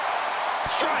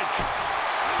 Strike.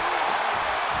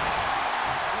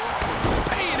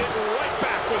 Paying it right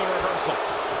back with a reversal.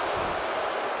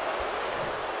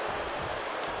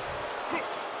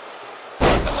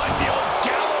 Looking like the old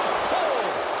gallows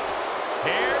pole.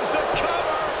 Here's the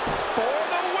cover for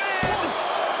the win.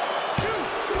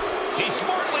 He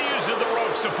smartly uses the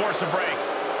ropes to force a break.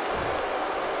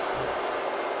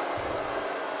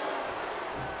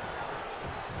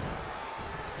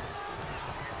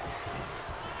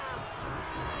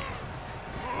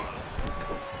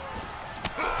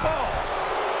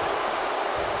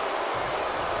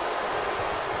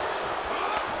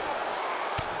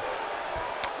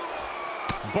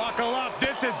 Buckle up,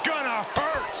 this is gonna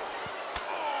hurt.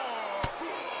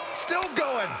 Still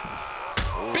going.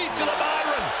 Beats the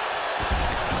Modern.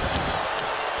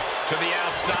 To the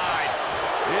outside.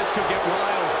 This could get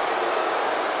wild.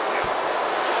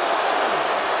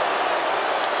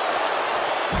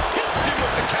 Hits him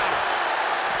with the counter.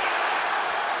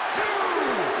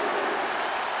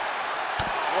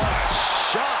 What a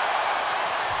shot.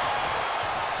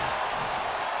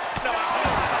 No,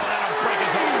 let him break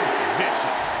his arm.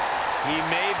 Vicious. He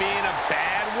may be in a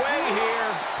bad way here.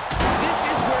 This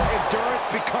is where endurance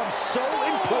becomes so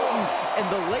important in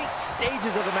the late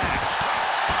stages of the match.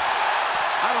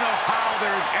 I don't know how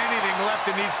there is anything left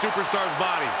in these superstars'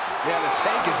 bodies. Yeah, the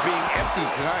tank is being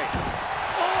emptied tonight.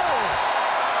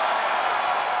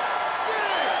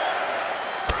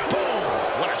 Boom!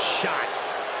 What a shot.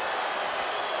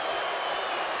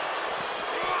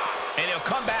 And he'll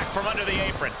come back from under the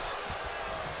apron.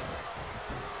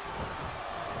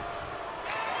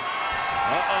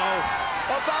 Uh-oh.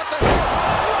 About to hit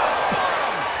rock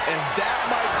bottom. And that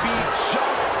might be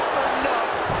just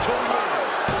enough to win it.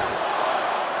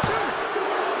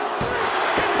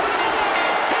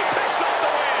 He picks up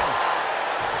the win.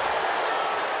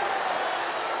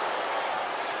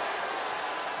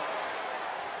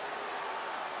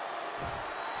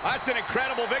 That's an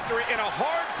incredible victory and a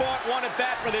hard-fought one at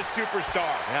that for this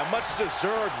superstar. Yeah, much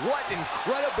deserved. What an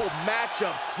incredible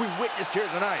matchup we witnessed here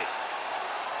tonight.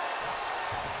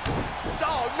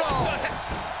 Oh, no!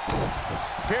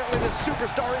 Apparently the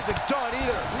superstar isn't done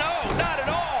either. No, not at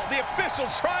all. The official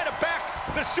trying to back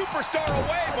the superstar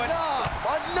away, but... Enough!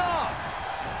 Enough!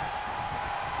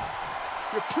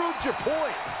 You proved your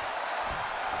point.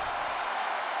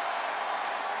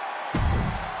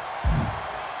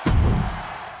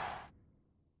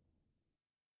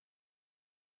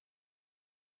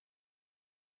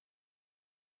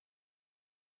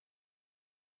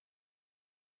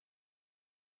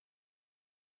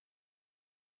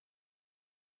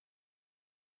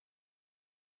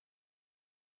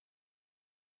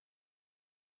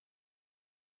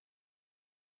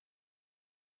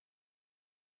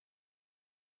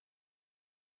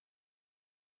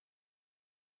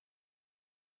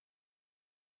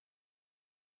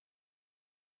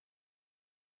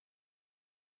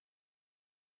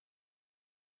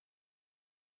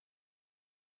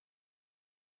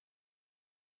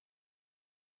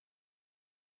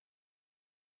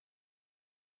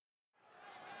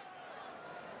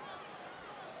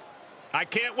 I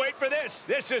can't wait for this.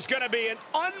 This is going to be an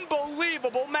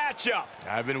unbelievable matchup.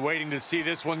 I've been waiting to see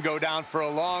this one go down for a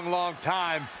long, long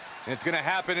time, and it's going to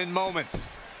happen in moments.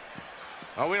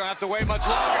 Oh, we don't have to wait much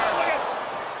longer. Look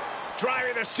at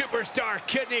driving the superstar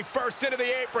kidney first into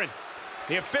the apron.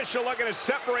 The official looking to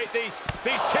separate these two,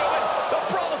 and the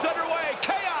brawl's underway.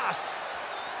 Chaos.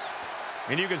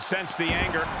 And you can sense the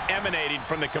anger emanating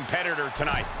from the competitor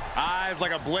tonight. Eyes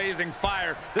like a blazing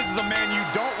fire. This is a man you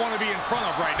don't want to be in front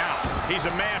of right now. He's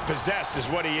a man possessed is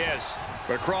what he is.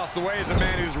 But across the way is a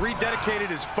man who's rededicated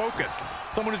his focus.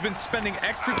 Someone who's been spending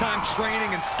extra time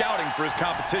training and scouting for his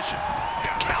competition.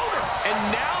 Counter! And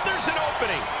now there's an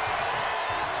opening.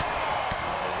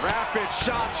 Rapid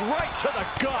shots right to the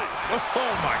gut.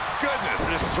 Oh, my goodness.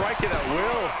 Just striking at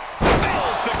will.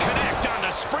 Fails to connect on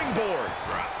the springboard.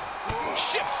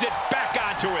 Shifts it back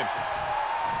onto him.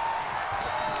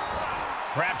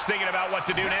 Perhaps thinking about what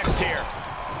to do next here.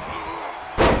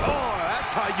 Oh,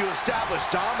 that's how you establish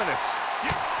dominance.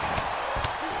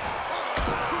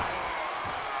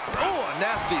 Oh, a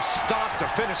nasty stop to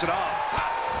finish it off.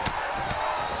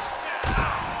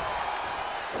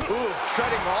 Ooh,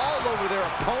 treading all over their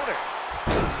opponent.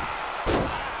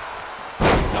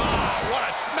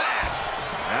 smash.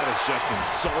 That is just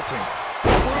insulting.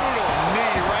 Brutal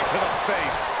knee right to the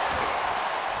face.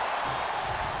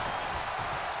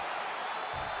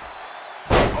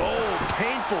 Oh,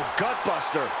 painful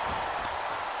gutbuster.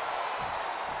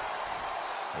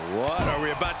 What are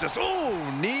we about to... Oh,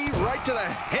 knee right to the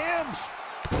hams.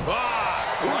 Ah,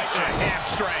 right to the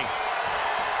hamstring.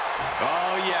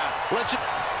 Oh, yeah.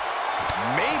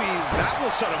 Maybe that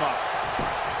will shut him up.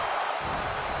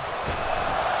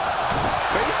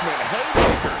 Basement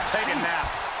haymaker. Take a nap.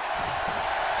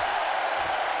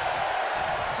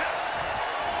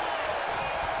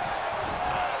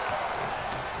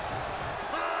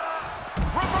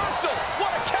 Reversal.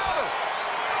 What a counter.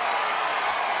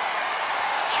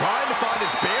 Trying to find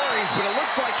his bearings, but it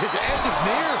looks like his end is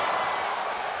near.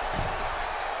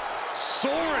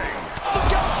 Soaring.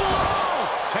 Look out below.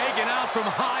 Taken out from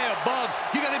high above.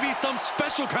 You got to be some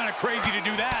special kind of crazy to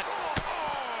do that.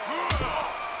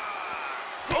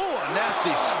 Oh, a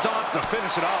nasty stomp to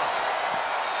finish it off.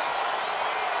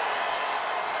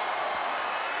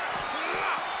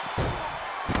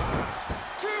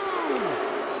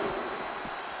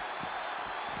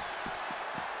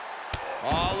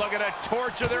 Oh, look at it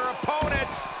torture their opponent.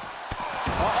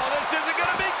 Oh, this isn't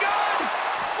going to be good.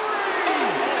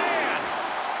 Oh, man.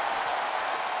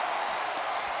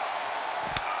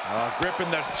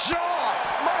 Gripping the Jaw.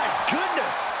 My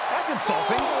goodness. That's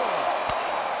insulting.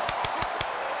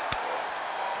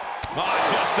 Oh,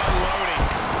 just unloading.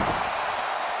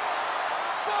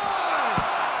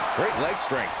 Great leg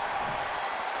strength.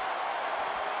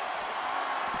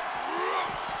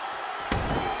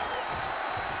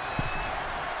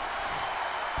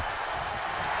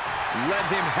 Let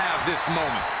him have this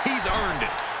moment. He's earned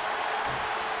it.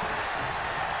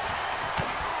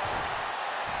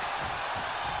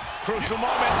 Crucial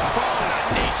moment. Oh,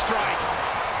 a knee strike.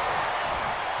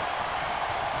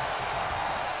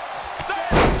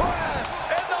 Press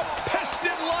and the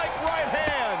piston-like right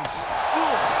hands.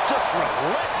 Ooh, just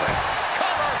relentless.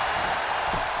 Cover.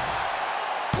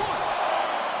 1,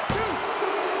 2.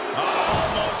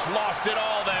 Almost lost it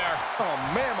all there. Oh,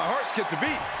 man, my heart skipped a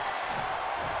beat.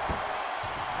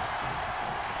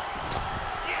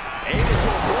 Able to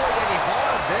avoid any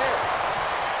harm there.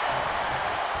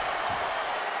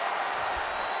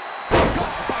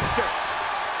 Gutbuster.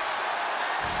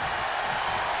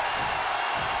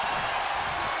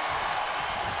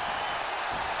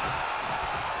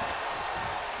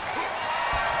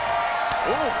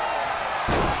 Ooh.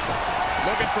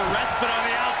 Looking for respite on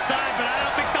the outside, but I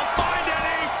don't think they'll find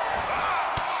any.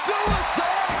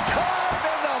 Suicide time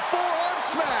and the forearm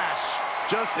smash.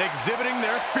 Just exhibiting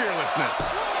their fearlessness.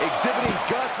 Exhibiting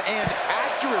guts and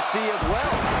accuracy as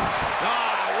well.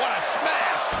 Ah, what a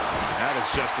smash. That is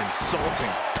just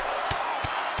insulting.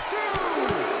 2.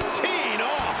 Teeing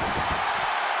off.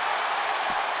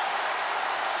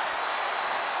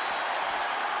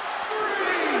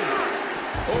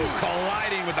 Oh,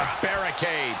 colliding with the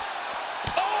barricade.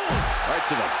 Oh! Right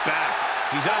to the back.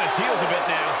 He's on his heels a bit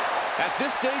now. At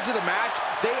this stage of the match,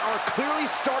 they are clearly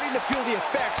starting to feel the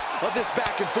effects of this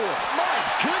back and forth. My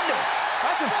goodness,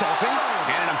 that's insulting.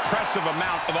 And an impressive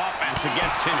amount of offense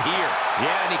against him here.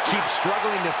 Yeah, and he keeps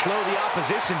struggling to slow the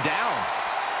opposition down.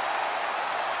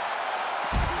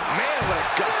 Man, what a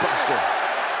gutbuster.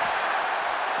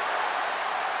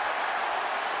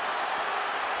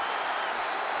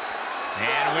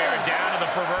 And we're down to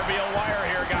the proverbial wire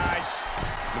here, guys.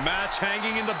 The match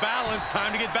hanging in the balance.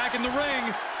 Time to get back in the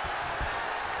ring.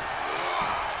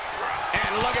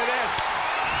 And look at this.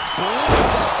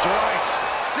 Blows up strikes.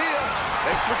 See ya.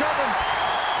 Thanks for coming.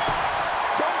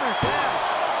 Shoulders down.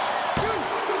 2.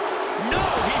 No,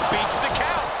 he beats the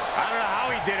count. I don't know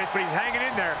how he did it, but he's hanging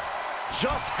in there.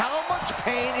 Just how much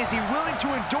pain is he willing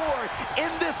to endure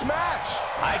in this match?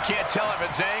 I can't tell if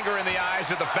it's anger in the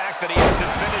eyes of the fact that he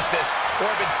hasn't finished this, or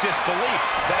if it's disbelief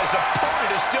that his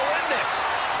opponent is still in this.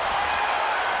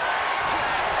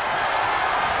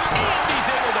 And he's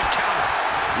able to counter.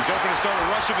 He's hoping to start a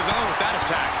rush of his own with that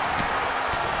attack.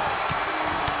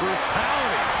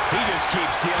 Brutality. He just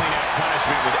keeps dealing out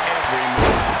punishment with every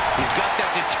move. He's got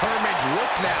that determined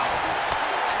look now.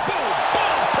 Boom,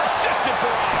 boom, persistent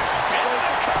barrage. And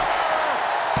the cover.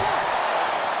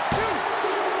 1, 2.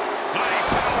 Mighty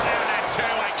power down that 2.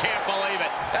 I can't believe it.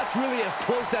 That's really as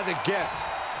close as it gets.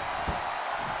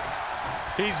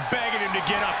 He's begging him to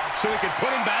get up so he can put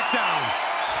him back down.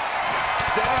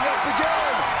 Setting up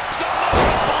again. Some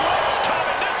bullets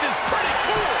coming. This is pretty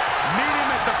cool. Meet him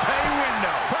at the pay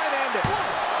window. Try and end it. 1,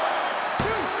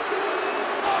 2.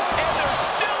 And they're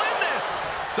still in this.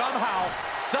 Somehow,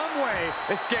 some way,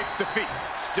 escapes defeat.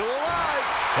 Still alive.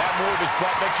 That move has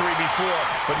brought victory before,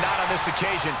 but not on this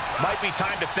occasion. Might be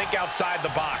time to think outside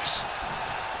the box.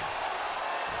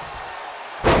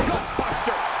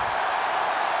 Gutbuster.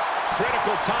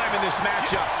 Critical time in this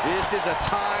matchup. This is a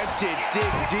time to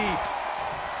dig deep.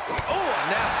 Oh, a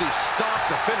nasty stop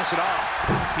to finish it off.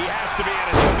 He has to be at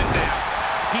his limit now.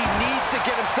 He needs to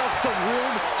get himself some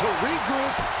room to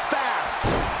regroup fast.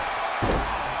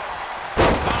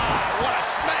 What a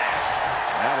smash.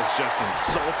 That is just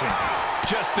insulting.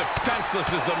 Just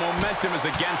defenseless as the momentum is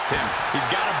against him. He's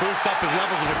got to boost up his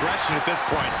levels of aggression at this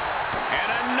point. And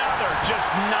another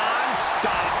just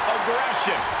non-stop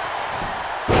aggression.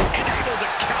 And able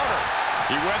to counter.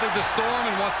 He weathered the storm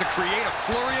and wants to create a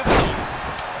flurry of his own.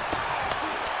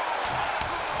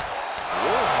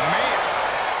 Oh, man.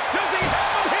 Does he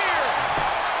have him here?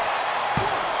 1,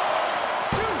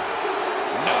 2.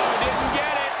 No, didn't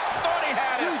get it. Thought he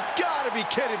had it. You gotta be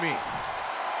kidding me.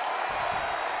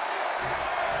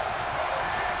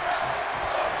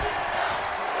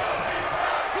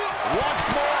 Once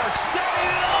more,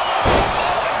 setting it up.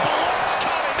 Oh, and blood's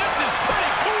coming. This is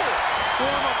pretty cool.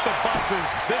 Warm up the buses.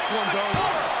 This one's over. 1,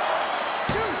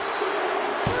 2,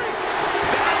 3.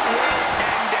 That will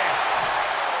end it.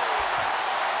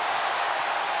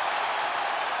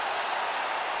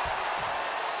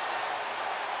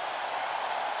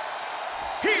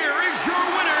 Here is your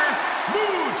winner,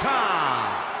 Muta.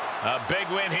 A big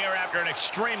win here after an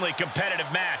extremely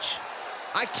competitive match.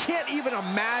 I can't even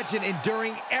imagine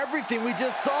enduring everything we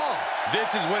just saw.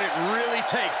 This is what it really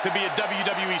takes to be a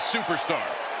WWE superstar.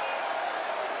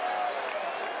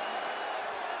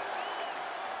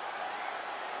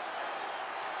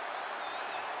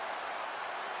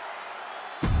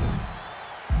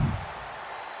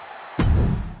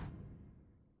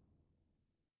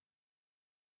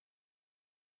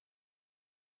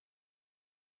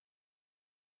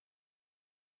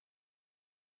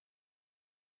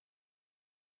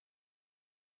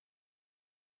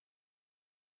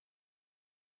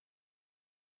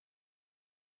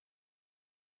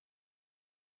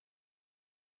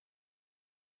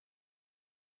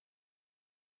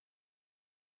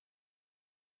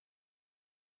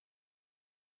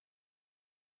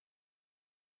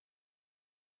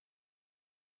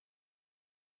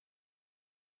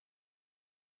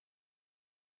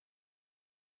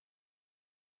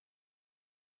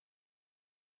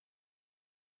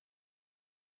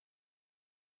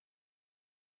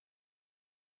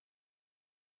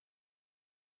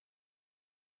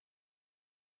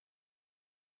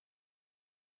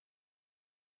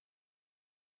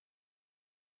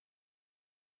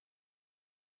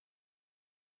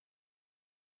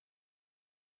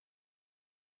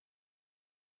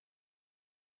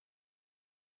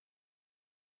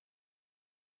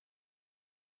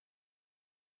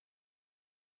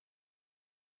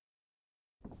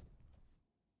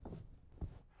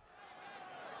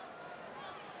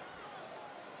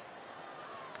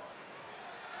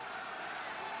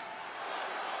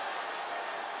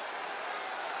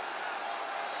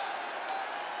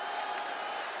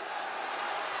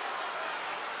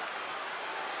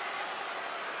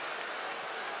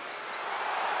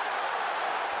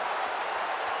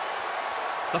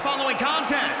 The following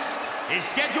contest is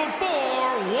scheduled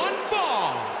for one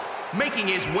fall. Making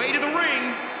his way to the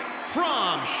ring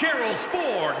from Sherrills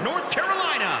Ford, North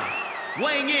Carolina,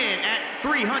 weighing in at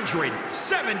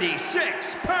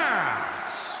 376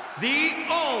 pounds, the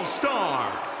All-Star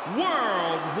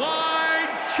Worldwide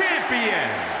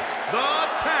Champion, the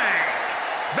Tank,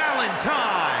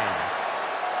 Valentine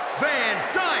Van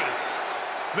Cise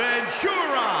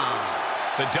Ventura.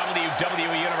 The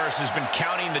WWE Universe has been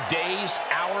counting the days,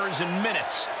 hours, and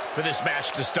minutes for this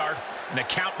match to start, and the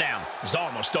countdown is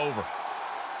almost over.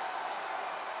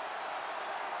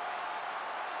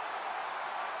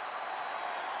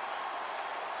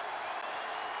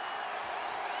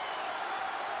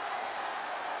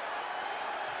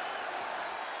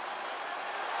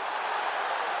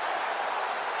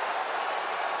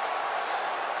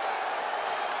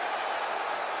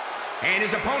 And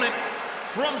his opponent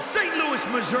from St. Louis,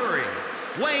 Missouri,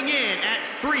 weighing in at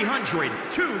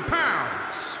 302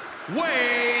 pounds,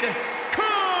 Wade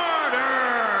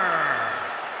Carter.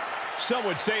 Some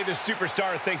would say the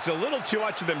superstar thinks a little too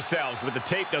much of themselves, but the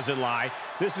tape doesn't lie.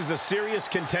 This is a serious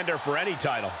contender for any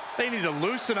title. They need to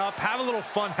loosen up, have a little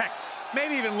fun, heck,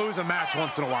 maybe even lose a match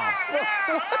once in a while.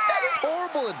 That is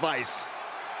horrible advice.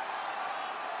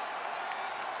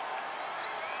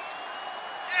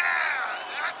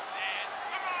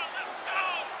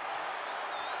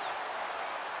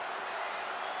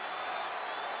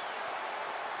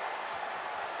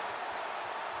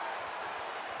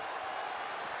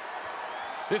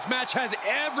 This match has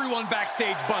everyone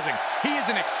backstage buzzing. He is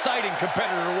an exciting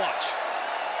competitor to watch.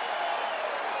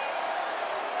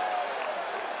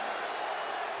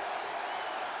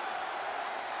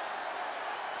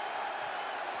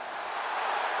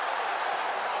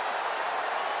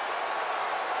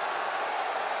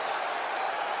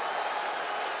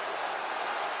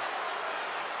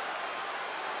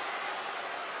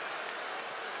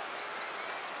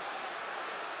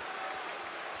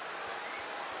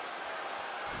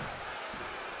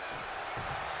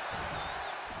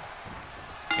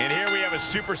 And here we have a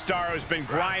superstar who's been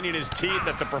grinding his teeth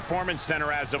at the Performance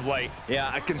Center as of late.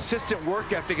 Yeah, a consistent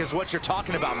work ethic is what you're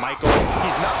talking about, Michael.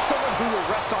 He's not someone who will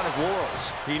rest on his laurels.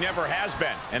 He never has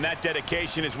been, and that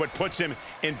dedication is what puts him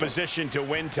in position to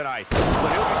win tonight.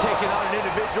 But he'll be taking on an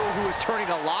individual who is turning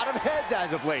a lot of heads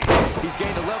as of late. He's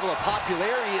gained a level of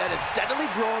popularity that is steadily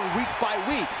growing week by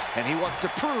week, and he wants to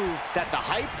prove that the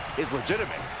hype is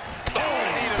legitimate. Oh,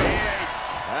 knee to the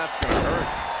face. That's gonna hurt.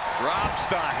 Drops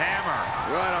the hammer.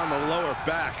 Right on the lower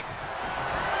back.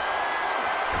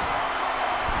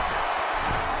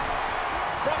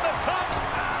 From the top.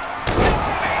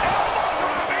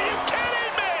 Oh, are you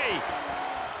kidding me?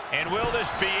 And will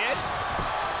this be it?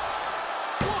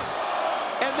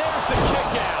 And there's the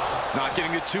kick out. Not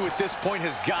getting to 2 at this point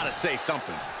has got to say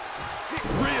something.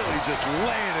 Really just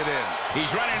laying it in.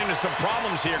 He's running into some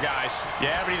problems here, guys.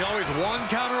 Yeah, but he's always one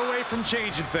counter away from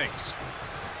changing things.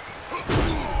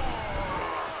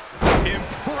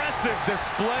 Impressive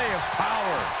display of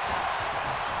power.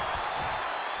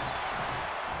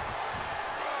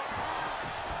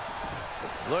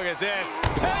 Look at this.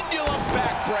 Pendulum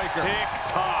backbreaker.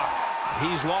 Tick-tock.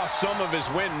 He's lost some of his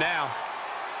wind now.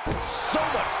 So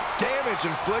much damage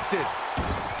inflicted.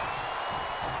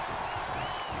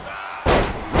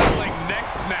 Rolling neck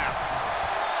snap.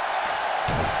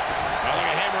 Oh, look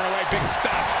at hammering away, big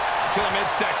stuff to the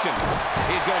midsection.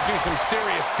 He's going to do some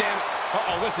serious damage.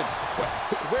 Uh-oh, listen.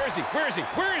 Where is he? Where is he?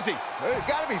 Where is he? Well, he's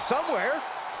got to be somewhere.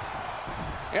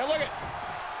 Yeah, look at.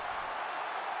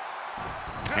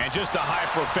 And just a high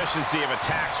proficiency of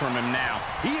attacks from him now.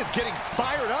 He is getting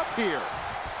fired up here.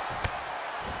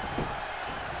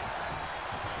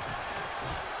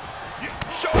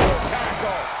 Shoulder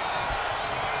tackle.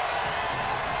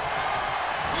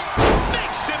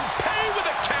 Makes him pay with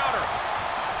a counter.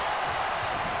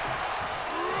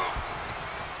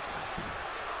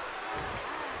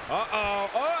 Uh-oh,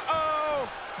 uh-oh.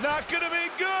 Not gonna be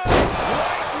good.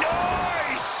 White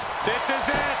noise. This is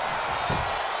it.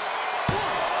 1,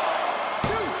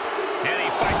 2. And he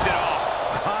fights it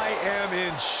off. I am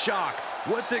in shock.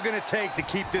 What's it going to take to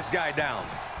keep this guy down?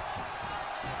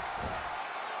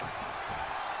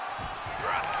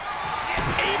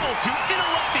 Able to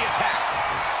interrupt the attack.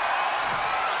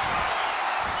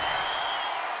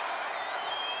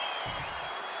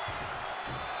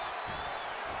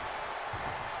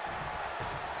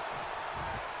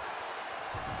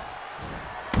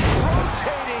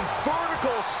 Rotating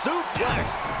vertical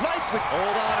suplex. Nicely.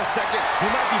 Hold on a second. He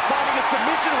might be finding a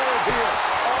submission hold here.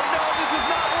 Oh no, this is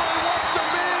not where he wants to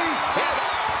be.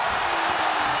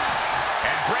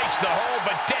 And breaks the hold,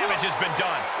 but damage has been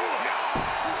done.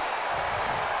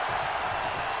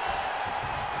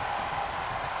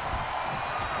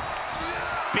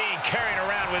 Being carried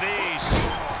around with ease.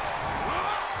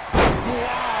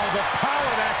 Wow, the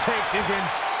power that takes is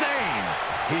insane.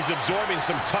 He's absorbing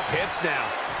some tough hits now.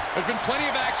 There's been plenty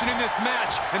of action in this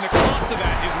match, and the cost of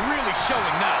that is really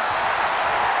showing now.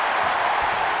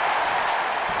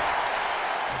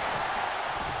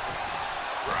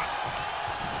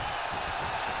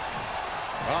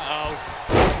 Uh-oh.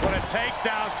 What a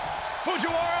takedown.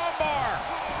 Fujiwara armbar.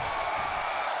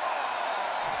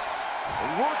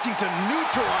 Working to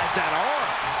neutralize that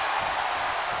arm.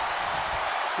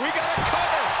 We got a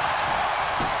cover.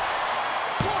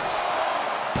 1,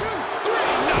 2,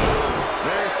 3. No.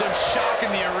 There's some shock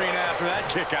in the arena after that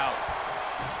kick out.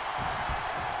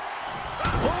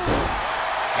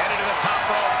 Headed to the top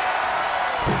rope.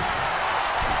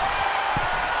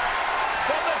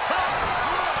 From the top.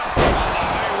 The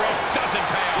high risk doesn't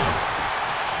pay off.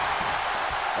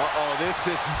 Uh-oh, this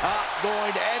is not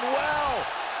going to end well.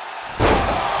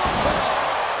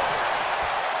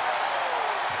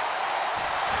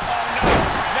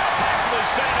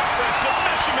 Setting up for a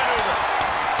submission maneuver.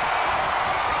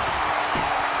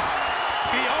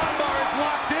 The armbar is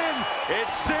locked in.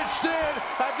 It's cinched in.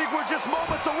 I think we're just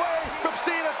moments away from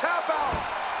seeing a tap out.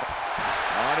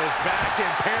 On his back in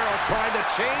peril, trying to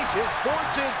change his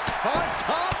fortunes. On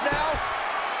top now,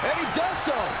 and he does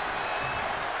so.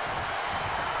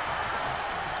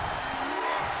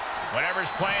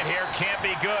 Whatever's playing here can't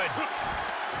be good.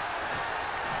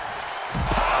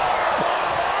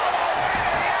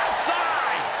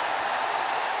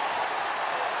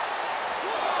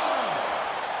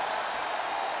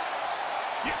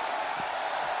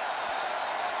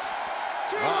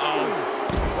 Uh-oh.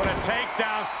 What a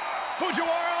takedown.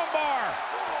 Fujiwara armbar.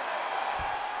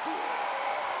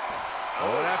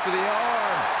 Going after the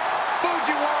arm.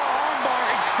 Fujiwara armbar.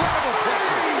 Incredible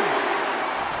pressure.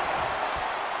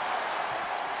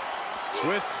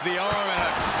 Twists the arm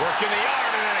and working the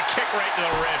arm and then a kick right to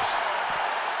the ribs.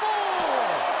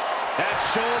 That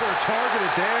shoulder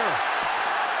targeted there.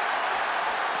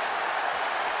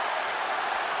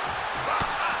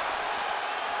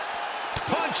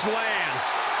 Punch lands.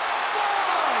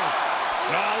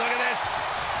 Oh, look at this.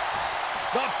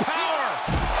 The power.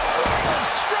 Oh,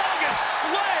 strongest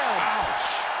slam. Ouch.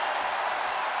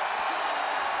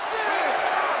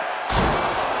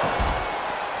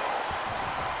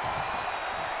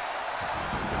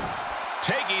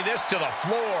 6. Taking this to the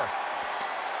floor.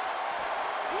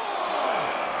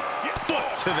 Foot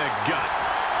to the gut.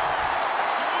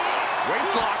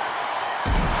 waistlock.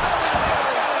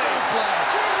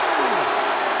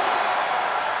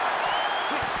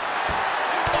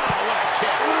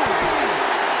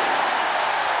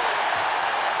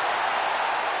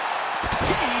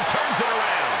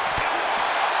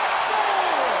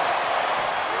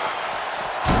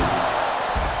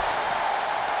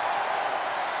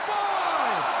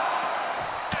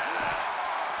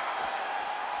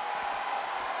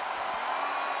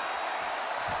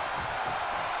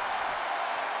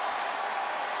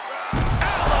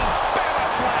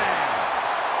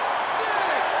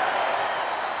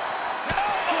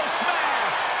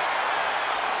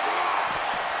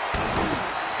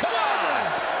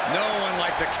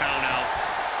 A count out.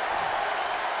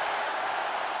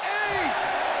 8.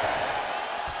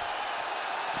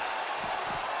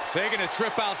 Taking a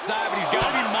trip outside, but he's got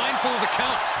to be mindful of the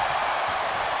count.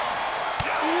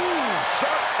 Ooh,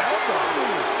 sharp elbow.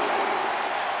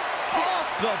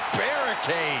 Off the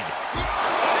barricade.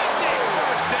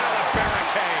 Forced into the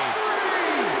barricade.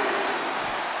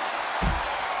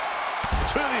 3.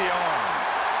 To the arm.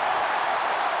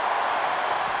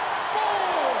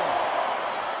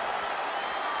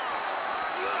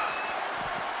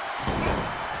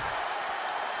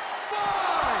 5.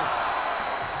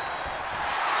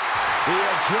 The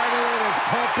adrenaline is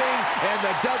pumping, and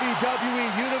the WWE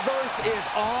Universe is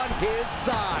on his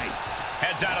side.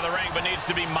 Heads out of the ring, but needs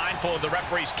to be mindful of the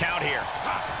referee's count here.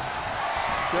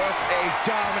 Just a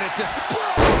dominant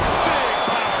display. Big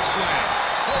power slam.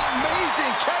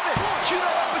 Amazing. Kevin, cue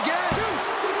that up again. 2.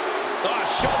 Oh,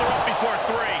 shoulder up before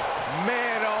 3.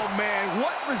 Man, oh man,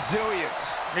 what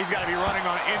resilience. He's got to be running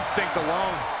on instinct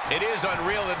alone. It is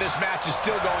unreal that this match is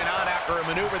still going on after a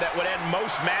maneuver that would end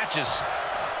most matches.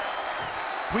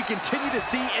 We continue to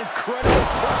see incredible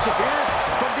perseverance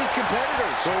from these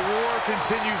competitors. The war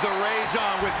continues to rage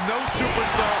on with no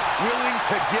superstar willing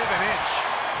to give an inch.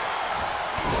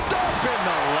 Stop in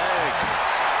the leg.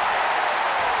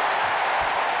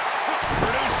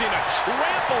 Producing a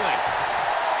trampling.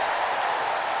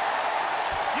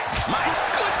 My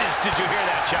goodness, did you hear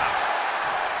that chop?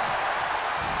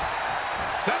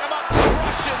 Set him up,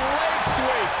 Russian leg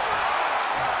sweep.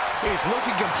 He's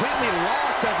looking completely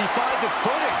lost as he finds his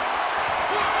footing.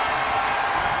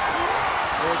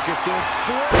 Look at this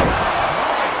strength.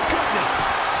 Oh my goodness.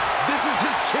 This is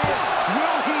his chance.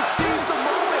 Will he seize the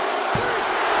moment?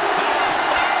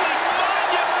 Finally,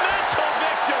 monumental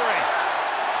victory.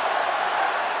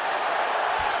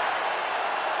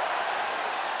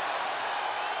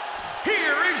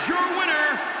 Here is your winner,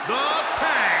 the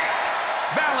Tank,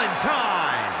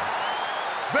 Valentine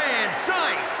Van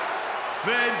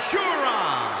Ventura.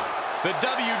 The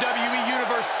WWE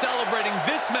Universe celebrating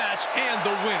this match and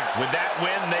the winner. With that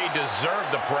win, they deserve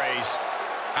the praise.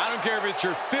 I don't care if it's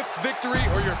your 5th victory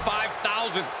or your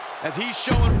 5,000th, as he's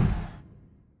showing